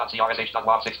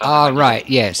 CH.CRSH.WAV6. Ah, right,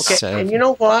 yes. Okay, and you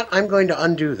know what? I'm going to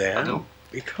undo that Undo.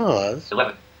 because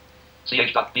 11.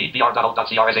 CH.B.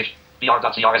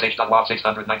 BR.CRSH.WAV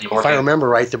 694. if I remember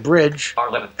right, the bridge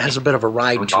R11. has a bit of a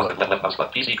ride Root to JAWS it. left mouse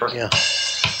button. PC cursor. Yeah.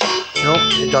 Nope,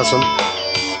 it doesn't.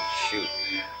 Shoot.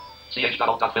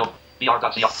 CH.alt.fill.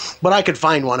 BR.CR. But I could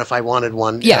find one if I wanted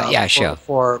one. Yeah, sure.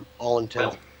 For all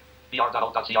intent.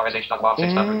 BR.alt.CRSH.WAV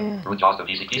 600. Root JAWS to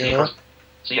PC. PC Yeah. cursor.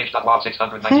 CH.WAV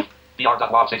 690.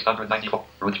 BR.WAV 694.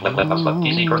 Root left mouse button.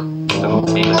 PC cursor. Move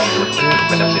B.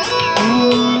 Press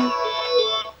F6.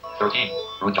 13.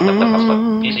 Root left mouse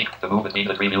button. PC. To move between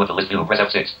the preview of the list view. Press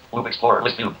F6. Loop Explorer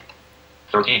list view.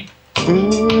 13.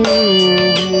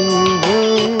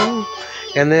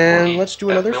 And then let's do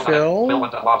another Fill fill.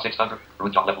 1.WAV 600.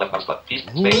 Root JAWS left mouse button. PC.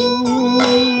 Space.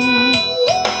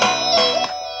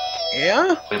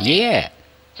 Yeah? 15. Yeah.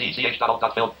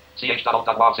 CH.alt.fill.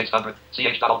 CH.alt.WAV 600.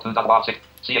 CH.alt2.WAV 6.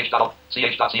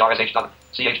 CH.CRSH.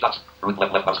 CH. Root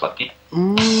left mouse button.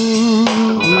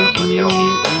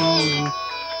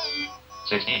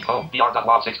 16. Home.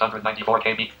 BR.WAV 694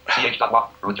 KB. CH.WAV.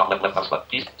 Root JAWS left mouse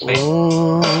button. Space.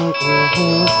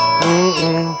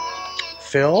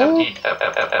 Fill. 17.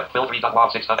 F. Fill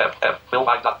 3.WAV 600. F. Fill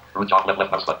 5. Root JAWS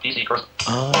left mouse button. PC cursor.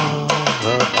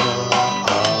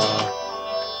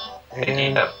 18.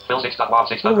 And F. Fill 6.WAV what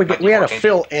do 600. we had a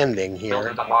fill ending Fill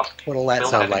here. 2.WAV. What'll that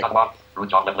sound like? Root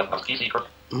JAWS left mouse. PC cursor.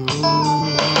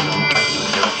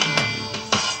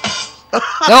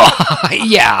 Oh,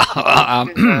 yeah.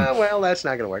 Well, that's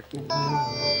not going to work.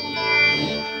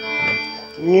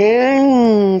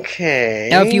 Okay.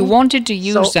 Now, if you wanted to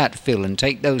use So- that fill and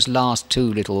take those last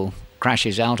 2 little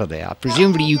crashes out of there,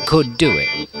 presumably you could do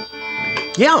it.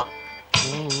 Yeah.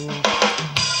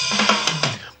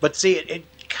 But see, it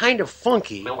kind of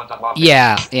funky. Fill 1.WAV.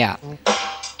 Yeah, yeah.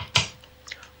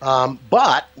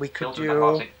 But we Fill could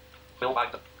 2.WAV do. 6. Fill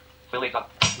 5. Fill 8.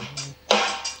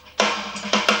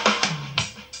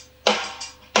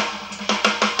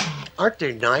 Aren't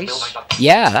they Fill nice? 9.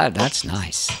 Yeah, that's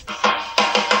nice.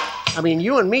 I mean,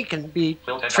 you and me can be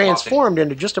Fill 10. transformed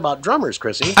into just about drummers,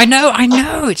 Chrissy. I know.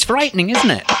 It's frightening, isn't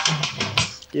it?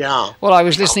 Yeah. Well, I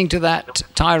was listening to that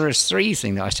Tyrus 3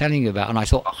 thing that I was telling you about, and I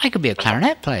thought, I could be a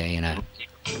clarinet player, you know.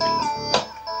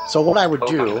 So what I would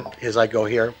do is I go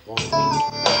here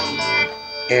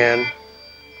and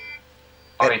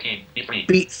R18. B3.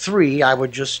 beat 3. I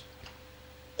would just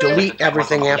delete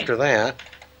everything after that.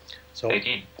 So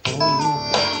 18.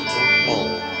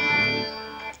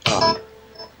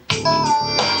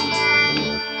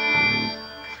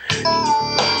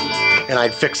 and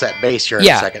I'd fix that bass here in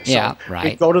Yeah, a second. So yeah, right.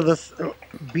 we go to the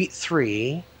beat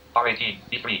 3. R18. Star 18.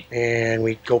 D3. and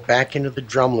we'd go back into the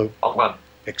drum loop Alt 1.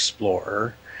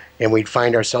 explorer, and we'd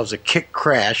find ourselves a kick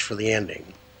crash for the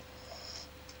ending.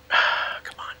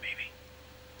 Come on, baby.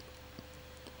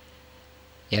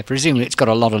 Yeah, presumably it's got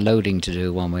a lot of loading to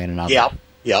do one way or another.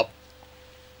 Yep.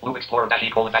 Loop Explorer dash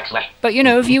E colon backslash. But you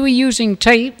know, if you were using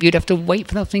tape, you'd have to wait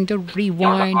for the thing to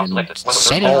rewind and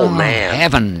set it Oh, on. man.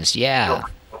 Heavens, yeah.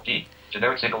 G.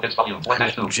 Generic single hits volume 1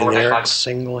 dash 2. 4 dash Generic 5.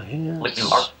 single List hits.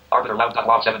 new arbiter loud dot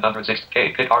wav 706.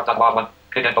 K. Kick art dot wav 1.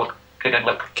 Kick and both. Kick and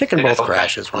left. Kicking Kick and both both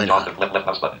crashes, why dash. not? Left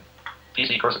mouse button.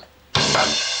 PC cursor.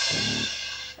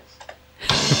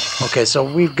 Okay, so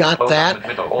we've got Close that,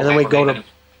 document window. and then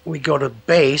we go to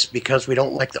bass because we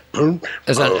don't like the boom.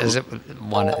 Is it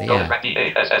one? Go to Yeah. track D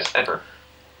A S S enter.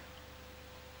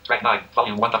 Track 9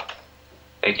 volume 1 dot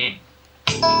 18.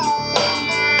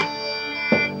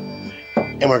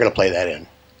 And we're going to play that in.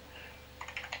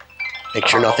 Make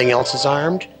sure nothing else is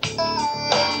armed.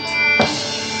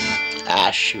 Ah,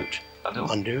 shoot.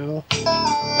 Undo.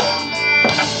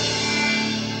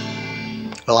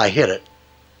 Well, I hit it,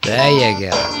 There you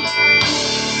go.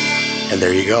 and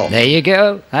there you go. There you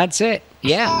go. That's it.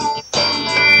 Yeah.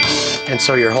 And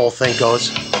so your whole thing goes.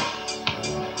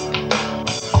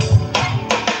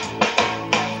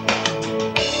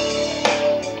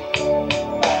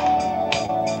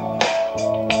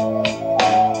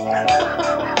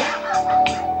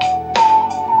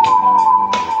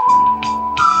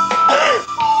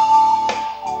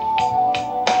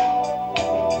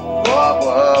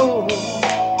 Whoa,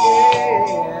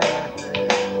 yeah.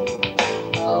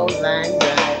 Oh, dang,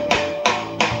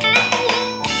 dang.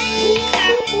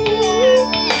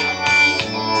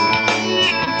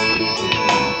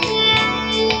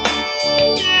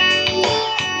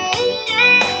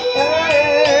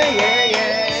 Hey, yeah,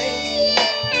 yeah.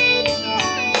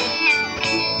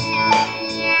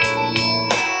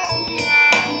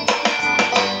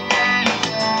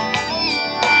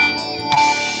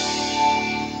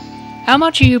 How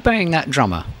much are you paying that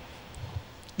drummer?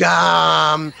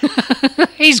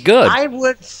 He's good. I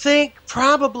would think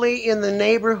probably in the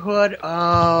neighborhood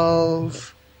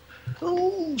of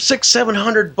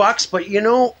 $600-700, but you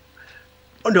know,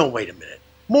 oh no, wait a minute,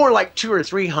 more like 200 or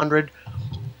 300.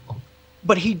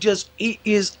 But he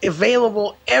is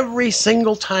available every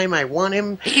single time I want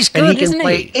him. He's and good, he can isn't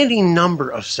play he? any number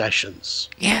of sessions,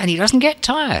 Yeah, and he doesn't get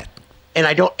tired. and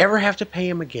I don't ever have to pay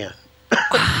him again.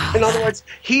 In other words,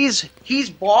 he's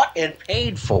bought and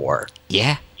paid for.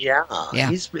 Yeah. Yeah,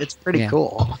 Yeah. it's pretty Yeah.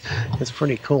 cool. It's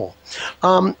pretty cool.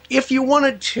 If you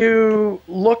wanted to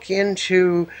look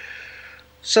into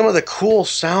some of the cool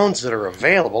sounds that are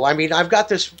available, I mean, I've got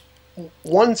this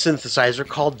one synthesizer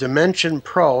called Dimension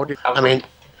Pro. I mean,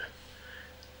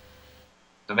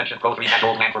 Dimension Pro 3 dash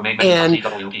old man for main and menu,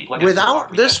 CWP, plugins, without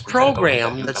RPS, this present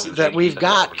program code, that we've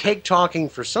got, Cake Talking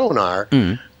for Sonar,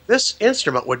 Mm. this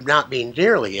instrument would not be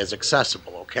nearly as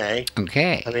accessible. Okay,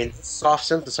 Okay. I mean, soft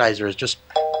synthesizer is just.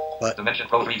 But Dimension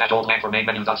Pro 3 dash old man for main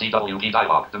menu, CWP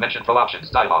dialog. Dimension Pro options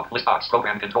dialog. List box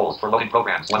program controls for loading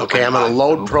programs. okay, I'm going to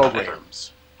load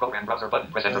programs. Program browser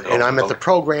button. Press enter. And I'm at the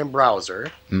program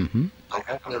browser. Mm-hmm.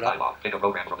 Open it up. Dialog. Pick a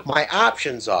program from the My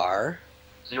options are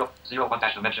 001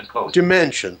 dash dimensions closed.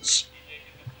 dimensions.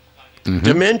 Mhm.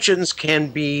 Dimensions can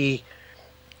be.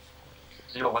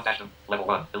 01 dash level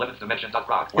 1. 11th dimension dot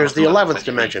rock. Here's the 11th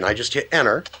dimension. I just hit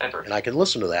enter, Enter. and I can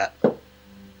listen to that.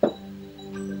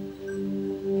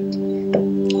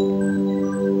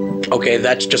 Okay,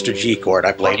 that's just a G chord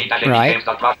I played. Right.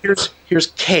 Here's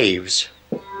caves.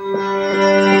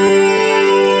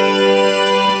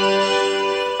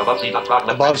 Above C dot rock.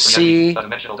 Above C,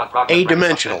 Adimensional dot rock.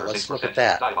 adimensional. Let's look at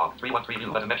that. Dialog. 313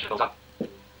 view. Adimensional dot.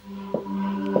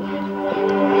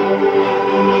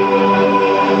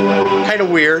 Kind of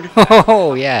weird.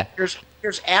 Oh, yeah. Here's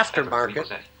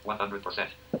aftermarket. 100%.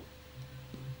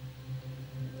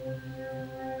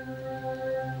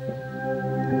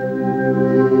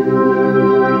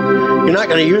 You're not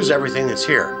going to use everything that's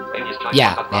here. Alias chime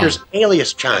Yeah, dot rock. yeah. Here's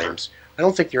alias chimes. I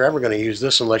don't think you're ever going to use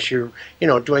this unless you're,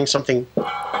 doing something.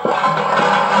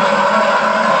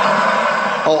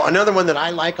 Oh, another one that I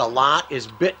like a lot is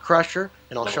Bit Crusher,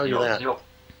 and I'll show you that.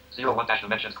 01 dash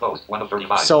dimensions closed. 1 of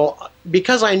 35. So,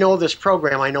 because I know this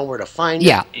program, I know where to find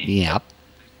Yeah. it, Yeah.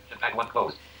 Pack 1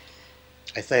 closed.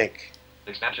 I think.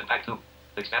 Expansion pack 2.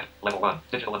 Expand level 1.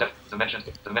 Digital and dimensions.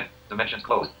 Dimensions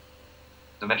closed.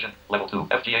 Dimension level 2.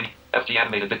 FG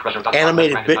animated bit crusher.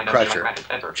 Animated Bracket, bit minus, crusher. bracket,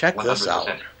 enter. Check this 100%.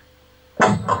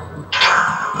 out.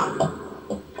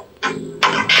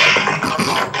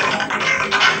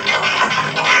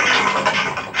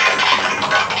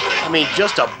 I mean,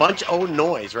 just a bunch of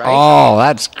noise, right? Oh,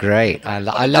 that's great. I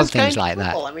love That's things kinda like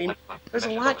that. cool. I mean, There's a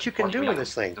lot you can do with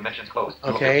this thing. Dimensions closed.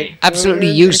 Okay. Absolutely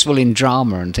useful in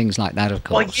drama and things like that, of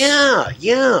Well, course.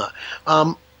 yeah.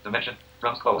 Dimension.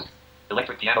 Drums closed.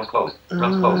 Electric pianos closed.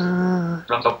 Drums closed.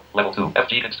 Drums up. Level 2.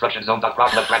 FG construction zone. Dot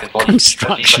prop left bracket 40.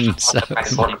 Construction FG left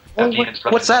bracket 40. Well, FG what-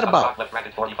 construction what's that zone, about? dot left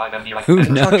bracket 45 MD right. Who 100%.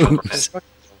 knows?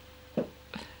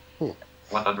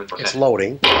 100%. It's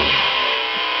loading.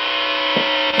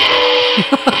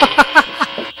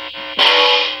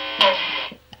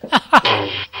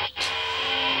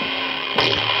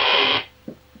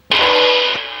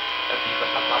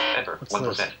 Enter. What's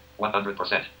 1%. this?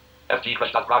 100%. FG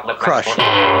crush dot prop left Crush. bracket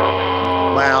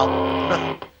 40.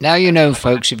 Well, Now you know,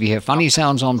 folks, if you hear funny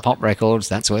sounds on pop records,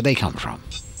 that's where they come from.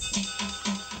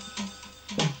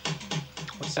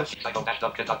 what's this? FG cycle dash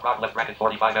dot kit dot prop left bracket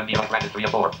 45 MD right bracket 3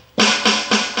 of 4.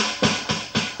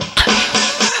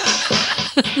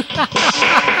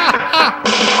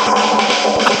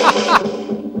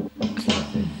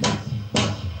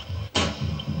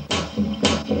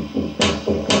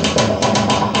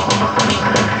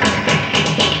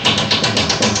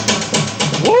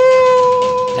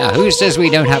 Woo! Now, who says we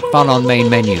don't have fun on main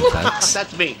menu, folks?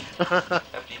 That's me. FG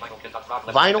vinyl kit dot prop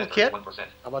left Vinyl bracket kit? 1%.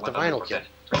 How about the vinyl 100%. kit?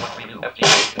 313 new. FG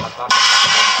kit dot prop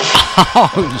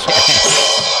Oh,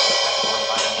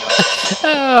 yes.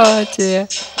 Oh, dear.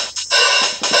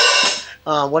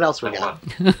 What else we Level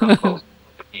got? 1. Drum closed.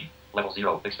 15. Level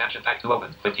 0. Expansion pack 2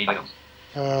 open. 15 items.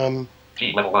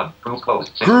 G, level 1. Grooves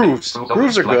closed. Grooves. open.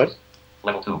 Grooves are 2 good. items.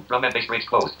 Level 2. Drum and bass brakes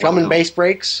closed. Drum and Level 2. bass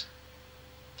breaks.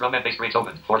 Drum and bass brakes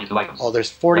open. 42 items. Oh,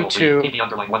 there's Level 3. 42 TV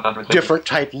underline 150. different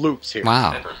type loops here.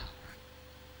 Wow. Enter.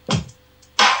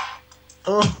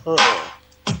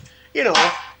 You know,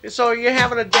 so you're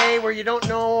having a day where you don't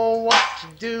know what to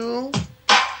do.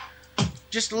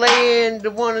 Just lay into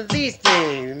one of these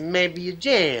things. Maybe you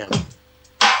jam.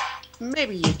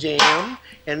 Maybe you jam.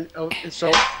 And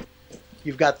so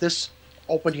you've got this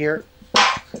open here.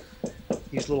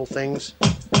 These little things.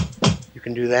 You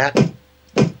can do that.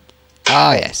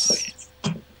 Oh, yes.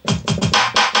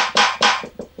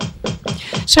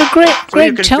 So, Greg,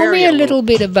 you can tell vary me it a a little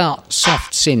bit about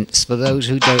soft synths for those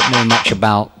who don't know much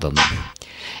about them.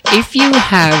 If you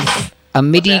have a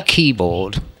MIDI that?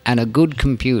 keyboard and a good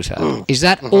computer, is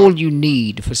that all you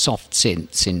need for soft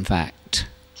synths, in fact?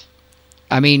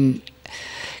 I mean,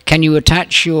 can you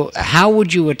attach how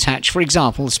would you attach, for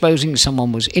example, supposing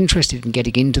someone was interested in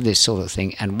getting into this sort of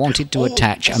thing and wanted to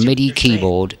attach I a see what MIDI you're saying.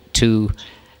 keyboard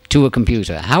to a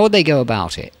computer, how would they go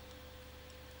about it?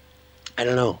 I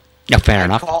don't know. Oh, fair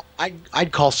enough.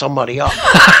 I'd call somebody up.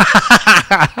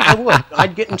 I would.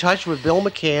 I'd get in touch with Bill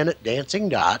McCann at Dancing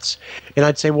Dots, and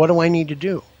I'd say, "What do I need to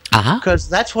do?" Uh-huh. Because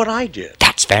that's what I did.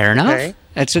 That's fair enough. Okay.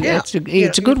 It's a You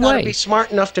good gotta way. Be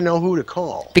smart enough to know who to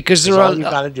call. Because That's there all are you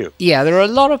got to do. Yeah, there are a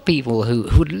lot of people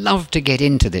who'd love to get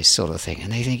into this sort of thing,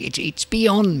 and they think it's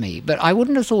beyond me. But I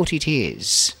wouldn't have thought it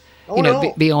is. Oh,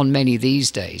 No. Beyond many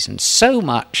these days, and so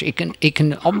much it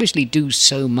can obviously do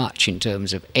so much in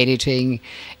terms of editing,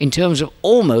 in terms of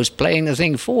almost playing the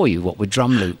thing for you. What with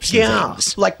drum loops and Yeah,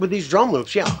 things. like with these drum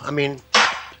loops. Yeah, I mean,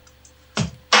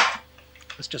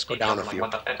 let's just go TV down a underline few.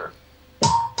 1. Enter.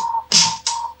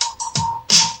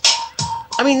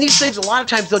 I mean, these things. A lot of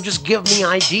times they'll just give me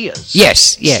ideas.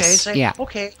 Yes, Okay, yes, say, yeah.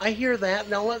 Okay, I hear that.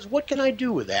 Now, what can I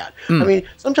do with that? Hmm. I mean,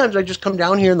 sometimes I just come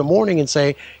down here in the morning and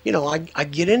say, I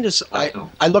get into,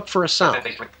 I look for a sound.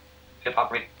 Hip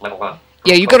hop rate. Level 1.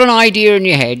 Yeah, you got an idea in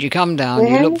your head. You come down,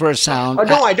 you look for a sound, Oh,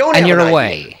 no, I don't and have you're an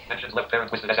away. Dimensions left parent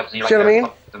twisted SFZ See what I mean?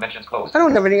 Dimensions closed. I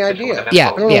don't have any idea.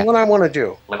 Yeah, I don't know what I want to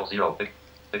do. Level 0.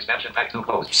 Expansion pack 2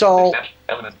 closed. So- Expansion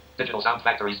element. Digital sound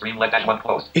factory stream led dash 1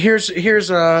 closed. Here's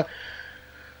an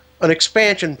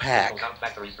expansion Digital pack. sound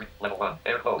factory stream level 1.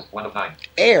 Air closed. 1 of 9.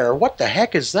 Air. What the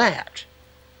heck is that?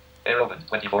 Air open.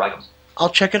 24 items. I'll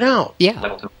check it out. Yeah.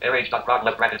 Level 2. Air age dot prog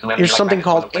left bracket 2 Here's something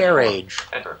called Air Age.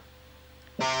 Enter.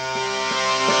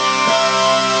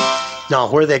 Now,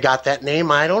 where they got that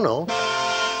name, I don't know.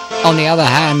 On the other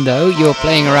hand, though, you're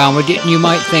playing around with it, and you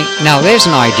might think, now there's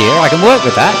an idea, I can work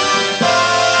with that.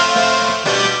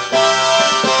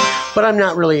 But I'm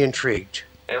not really intrigued.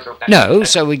 Air surf dash No, 10.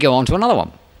 so we go on to another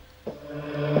one.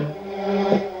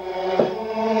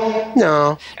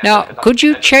 No. Now, could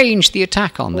you change the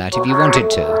attack on that if you wanted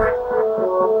to?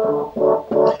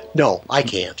 No, I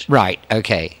can't. Right,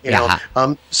 okay. You know,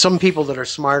 Yeah. some people that are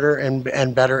smarter and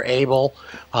better able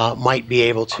might be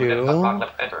able Armageddon dot prog to.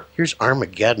 left enter. Here's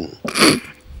Armageddon.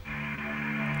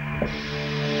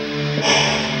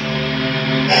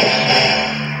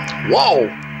 Whoa!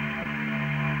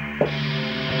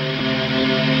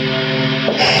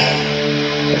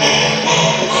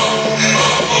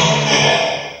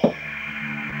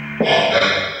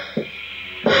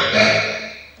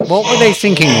 What were they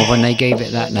thinking of when they gave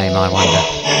it that name, I wonder?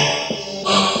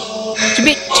 It's a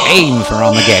bit tame for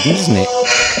Armageddon, isn't it?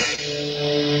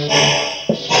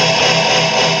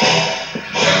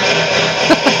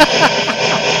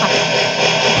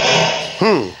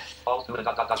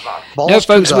 No,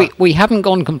 folks, we haven't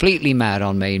gone completely mad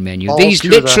on Main Menu. These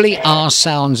literally are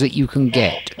sounds that you can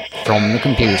get from the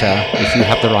computer if you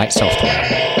have the right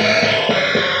software.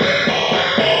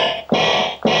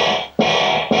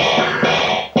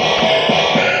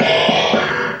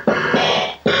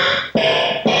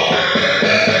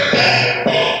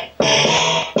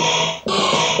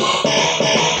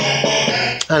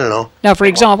 I don't know. Now, for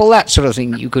example, that sort of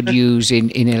thing you could use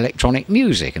in electronic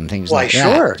music and things like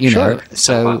that. You know,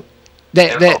 so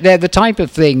they're the type of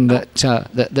thing that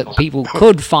that people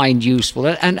could find useful,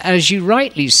 and as you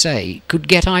rightly say, could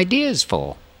get ideas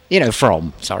for.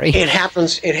 From. Sorry. It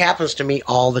happens to me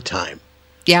all the time.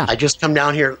 Yeah. I just come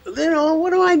down here.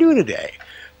 What do I do today?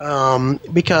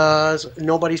 Because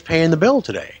nobody's paying the bill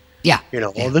today. Yeah.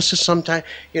 Well, this is sometime,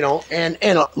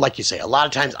 and like you say, a lot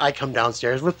of times I come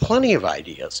downstairs with plenty of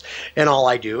ideas, and all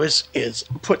I do is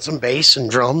put some bass and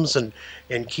drums and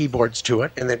keyboards to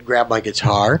it, and then grab my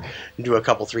guitar and do a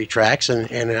couple, 3 tracks, and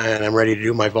I'm ready to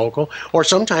do my vocal. Or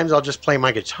sometimes I'll just play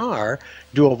my guitar,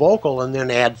 do a vocal, and then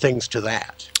add things to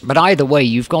that. But either way,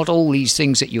 you've got all these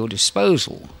things at your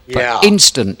disposal for Yeah.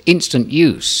 instant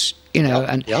use,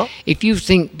 and if you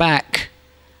think back,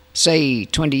 say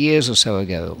 20 years or so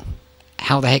ago,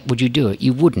 how the heck would you do it?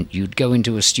 You wouldn't. You'd go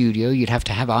into a studio, you'd have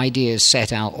to have ideas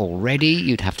set out already,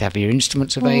 you'd have to have your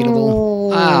instruments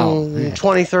available.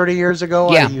 20, 30 years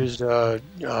ago, Yeah. I used a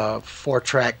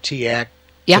 4-track TAC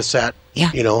Yeah. cassette.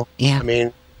 Yeah. Yeah. I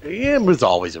mean, it was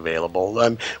always available.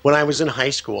 When I was in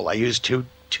high school, I used two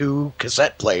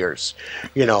cassette players.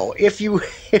 If you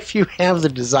have the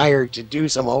desire to do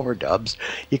some overdubs,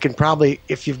 you can probably,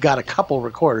 if you've got a couple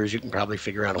recorders, you can probably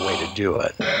figure out a way to do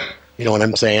it. You know what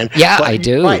I'm saying? Yeah, I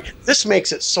do. Right. This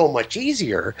makes it so much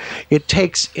easier. It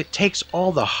takes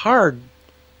all the hard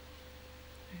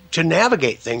to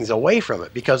navigate things away from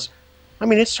it, because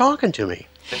it's talking to me.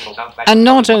 And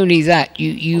not only that,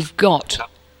 you've got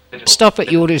stuff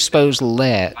at your disposal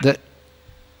there that,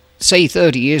 say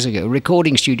 30 years ago,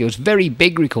 recording studios, very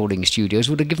big recording studios,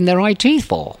 would have given their eye teeth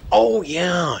for. Oh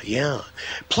yeah.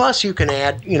 Plus, you can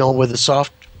add, with the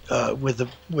soft, with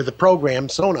the program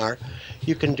Sonar,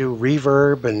 you can do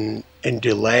reverb and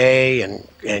delay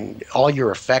and all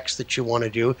your effects that you want to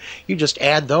do. You just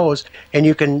add those, and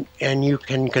you can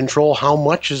control how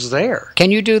much is there.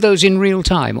 Can you do those in real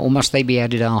time, or must they be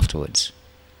added afterwards?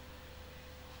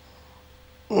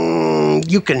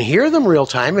 You can hear them real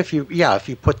time if you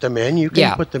put them in. You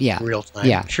can put them in real time.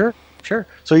 Yeah. Sure.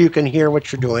 So you can hear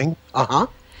what you're doing. Yep.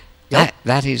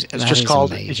 That is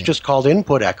amazing. It's just called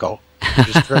input echo. You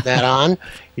just turn that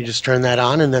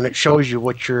on. And then it shows you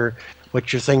what your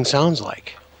thing sounds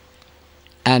like.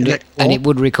 And it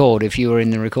would record if you were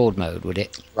in the record mode, would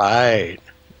it? Right.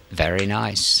 Very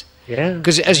nice. Yeah.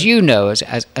 Because as you know, as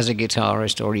a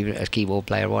guitarist or even a keyboard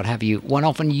player, what have you, one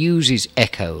often uses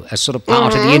echo as sort of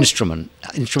part of the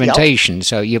instrumentation. Yep.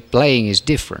 So your playing is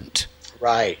different.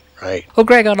 Right. Well,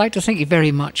 Greg, I'd like to thank you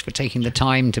very much for taking the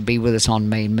time to be with us on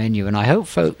Main Menu, and I hope,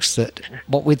 folks, that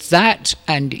with that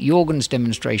and Jorgen's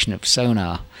demonstration of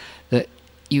Sonar, that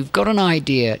you've got an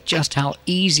idea just how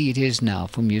easy it is now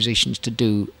for musicians to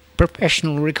do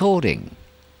professional recording.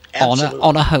 Absolutely.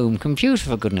 On a home computer,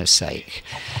 for goodness sake.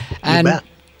 And, bet.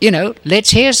 Let's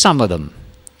hear some of them.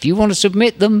 If you want to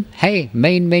submit them, hey,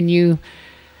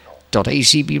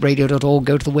 mainmenu.acbradio.org,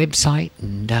 go to the website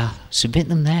and submit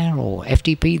them there, or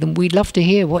FTP them. We'd love to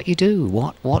hear what you do,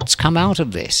 what's come out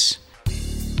of this.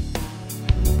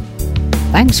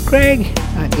 Thanks, Greg.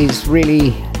 That is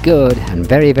really good and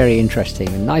very, very interesting,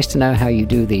 and nice to know how you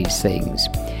do these things.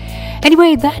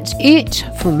 Anyway, that's it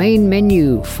for Main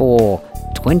Menu for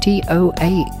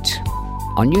 2008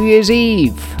 on New Year's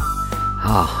Eve.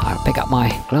 I'll pick up my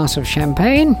glass of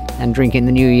champagne and drink in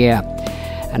the new year,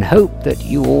 and hope that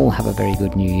you all have a very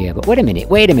good new year. But wait a minute,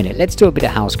 let's do a bit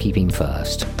of housekeeping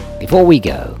first before we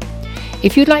go.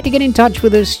 If you'd like to get in touch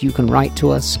with us, you can write to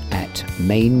us at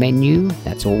Main Menu,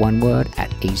 that's all one word,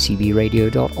 at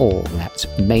acbradio.org. That's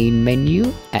Main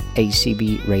Menu at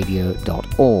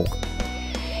acbradio.org.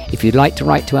 If you'd like to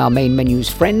write to our Main Menu's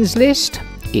friends list,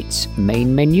 it's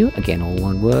Main Menu, again all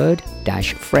one word,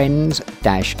 -friends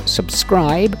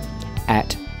 -subscribe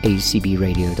at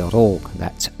acbradio.org.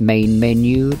 That's Main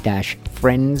Menu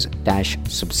 -friends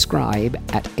 -subscribe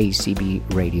at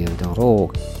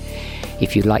acbradio.org.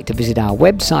 If you'd like to visit our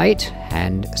website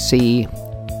and see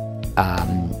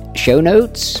show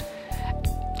notes,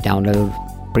 download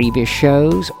previous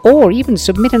shows, or even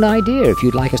submit an idea if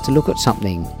you'd like us to look at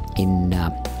something in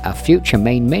a future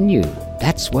main menu.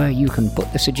 That's where you can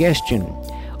put the suggestion.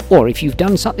 Or if you've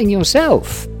done something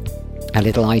yourself, a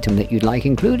little item that you'd like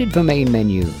included for main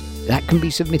menu, that can be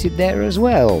submitted there as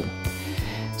well.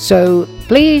 So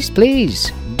please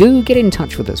do get in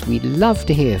touch with us. We'd love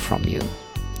to hear from you.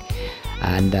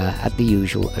 And at the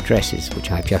usual addresses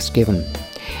which I've just given.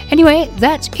 Anyway,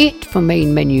 that's it for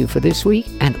main menu for this week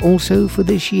and also for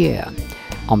this year.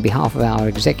 On behalf of our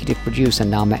executive producer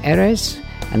Nama Erez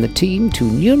and the team, too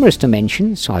numerous to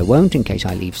mention, so I won't in case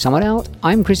I leave someone out,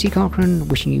 I'm Chrissy Cochran,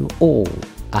 wishing you all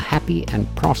a happy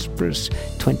and prosperous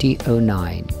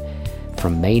 2009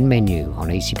 from Main Menu on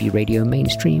ACB Radio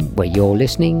Mainstream, where your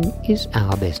listening is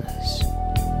our business.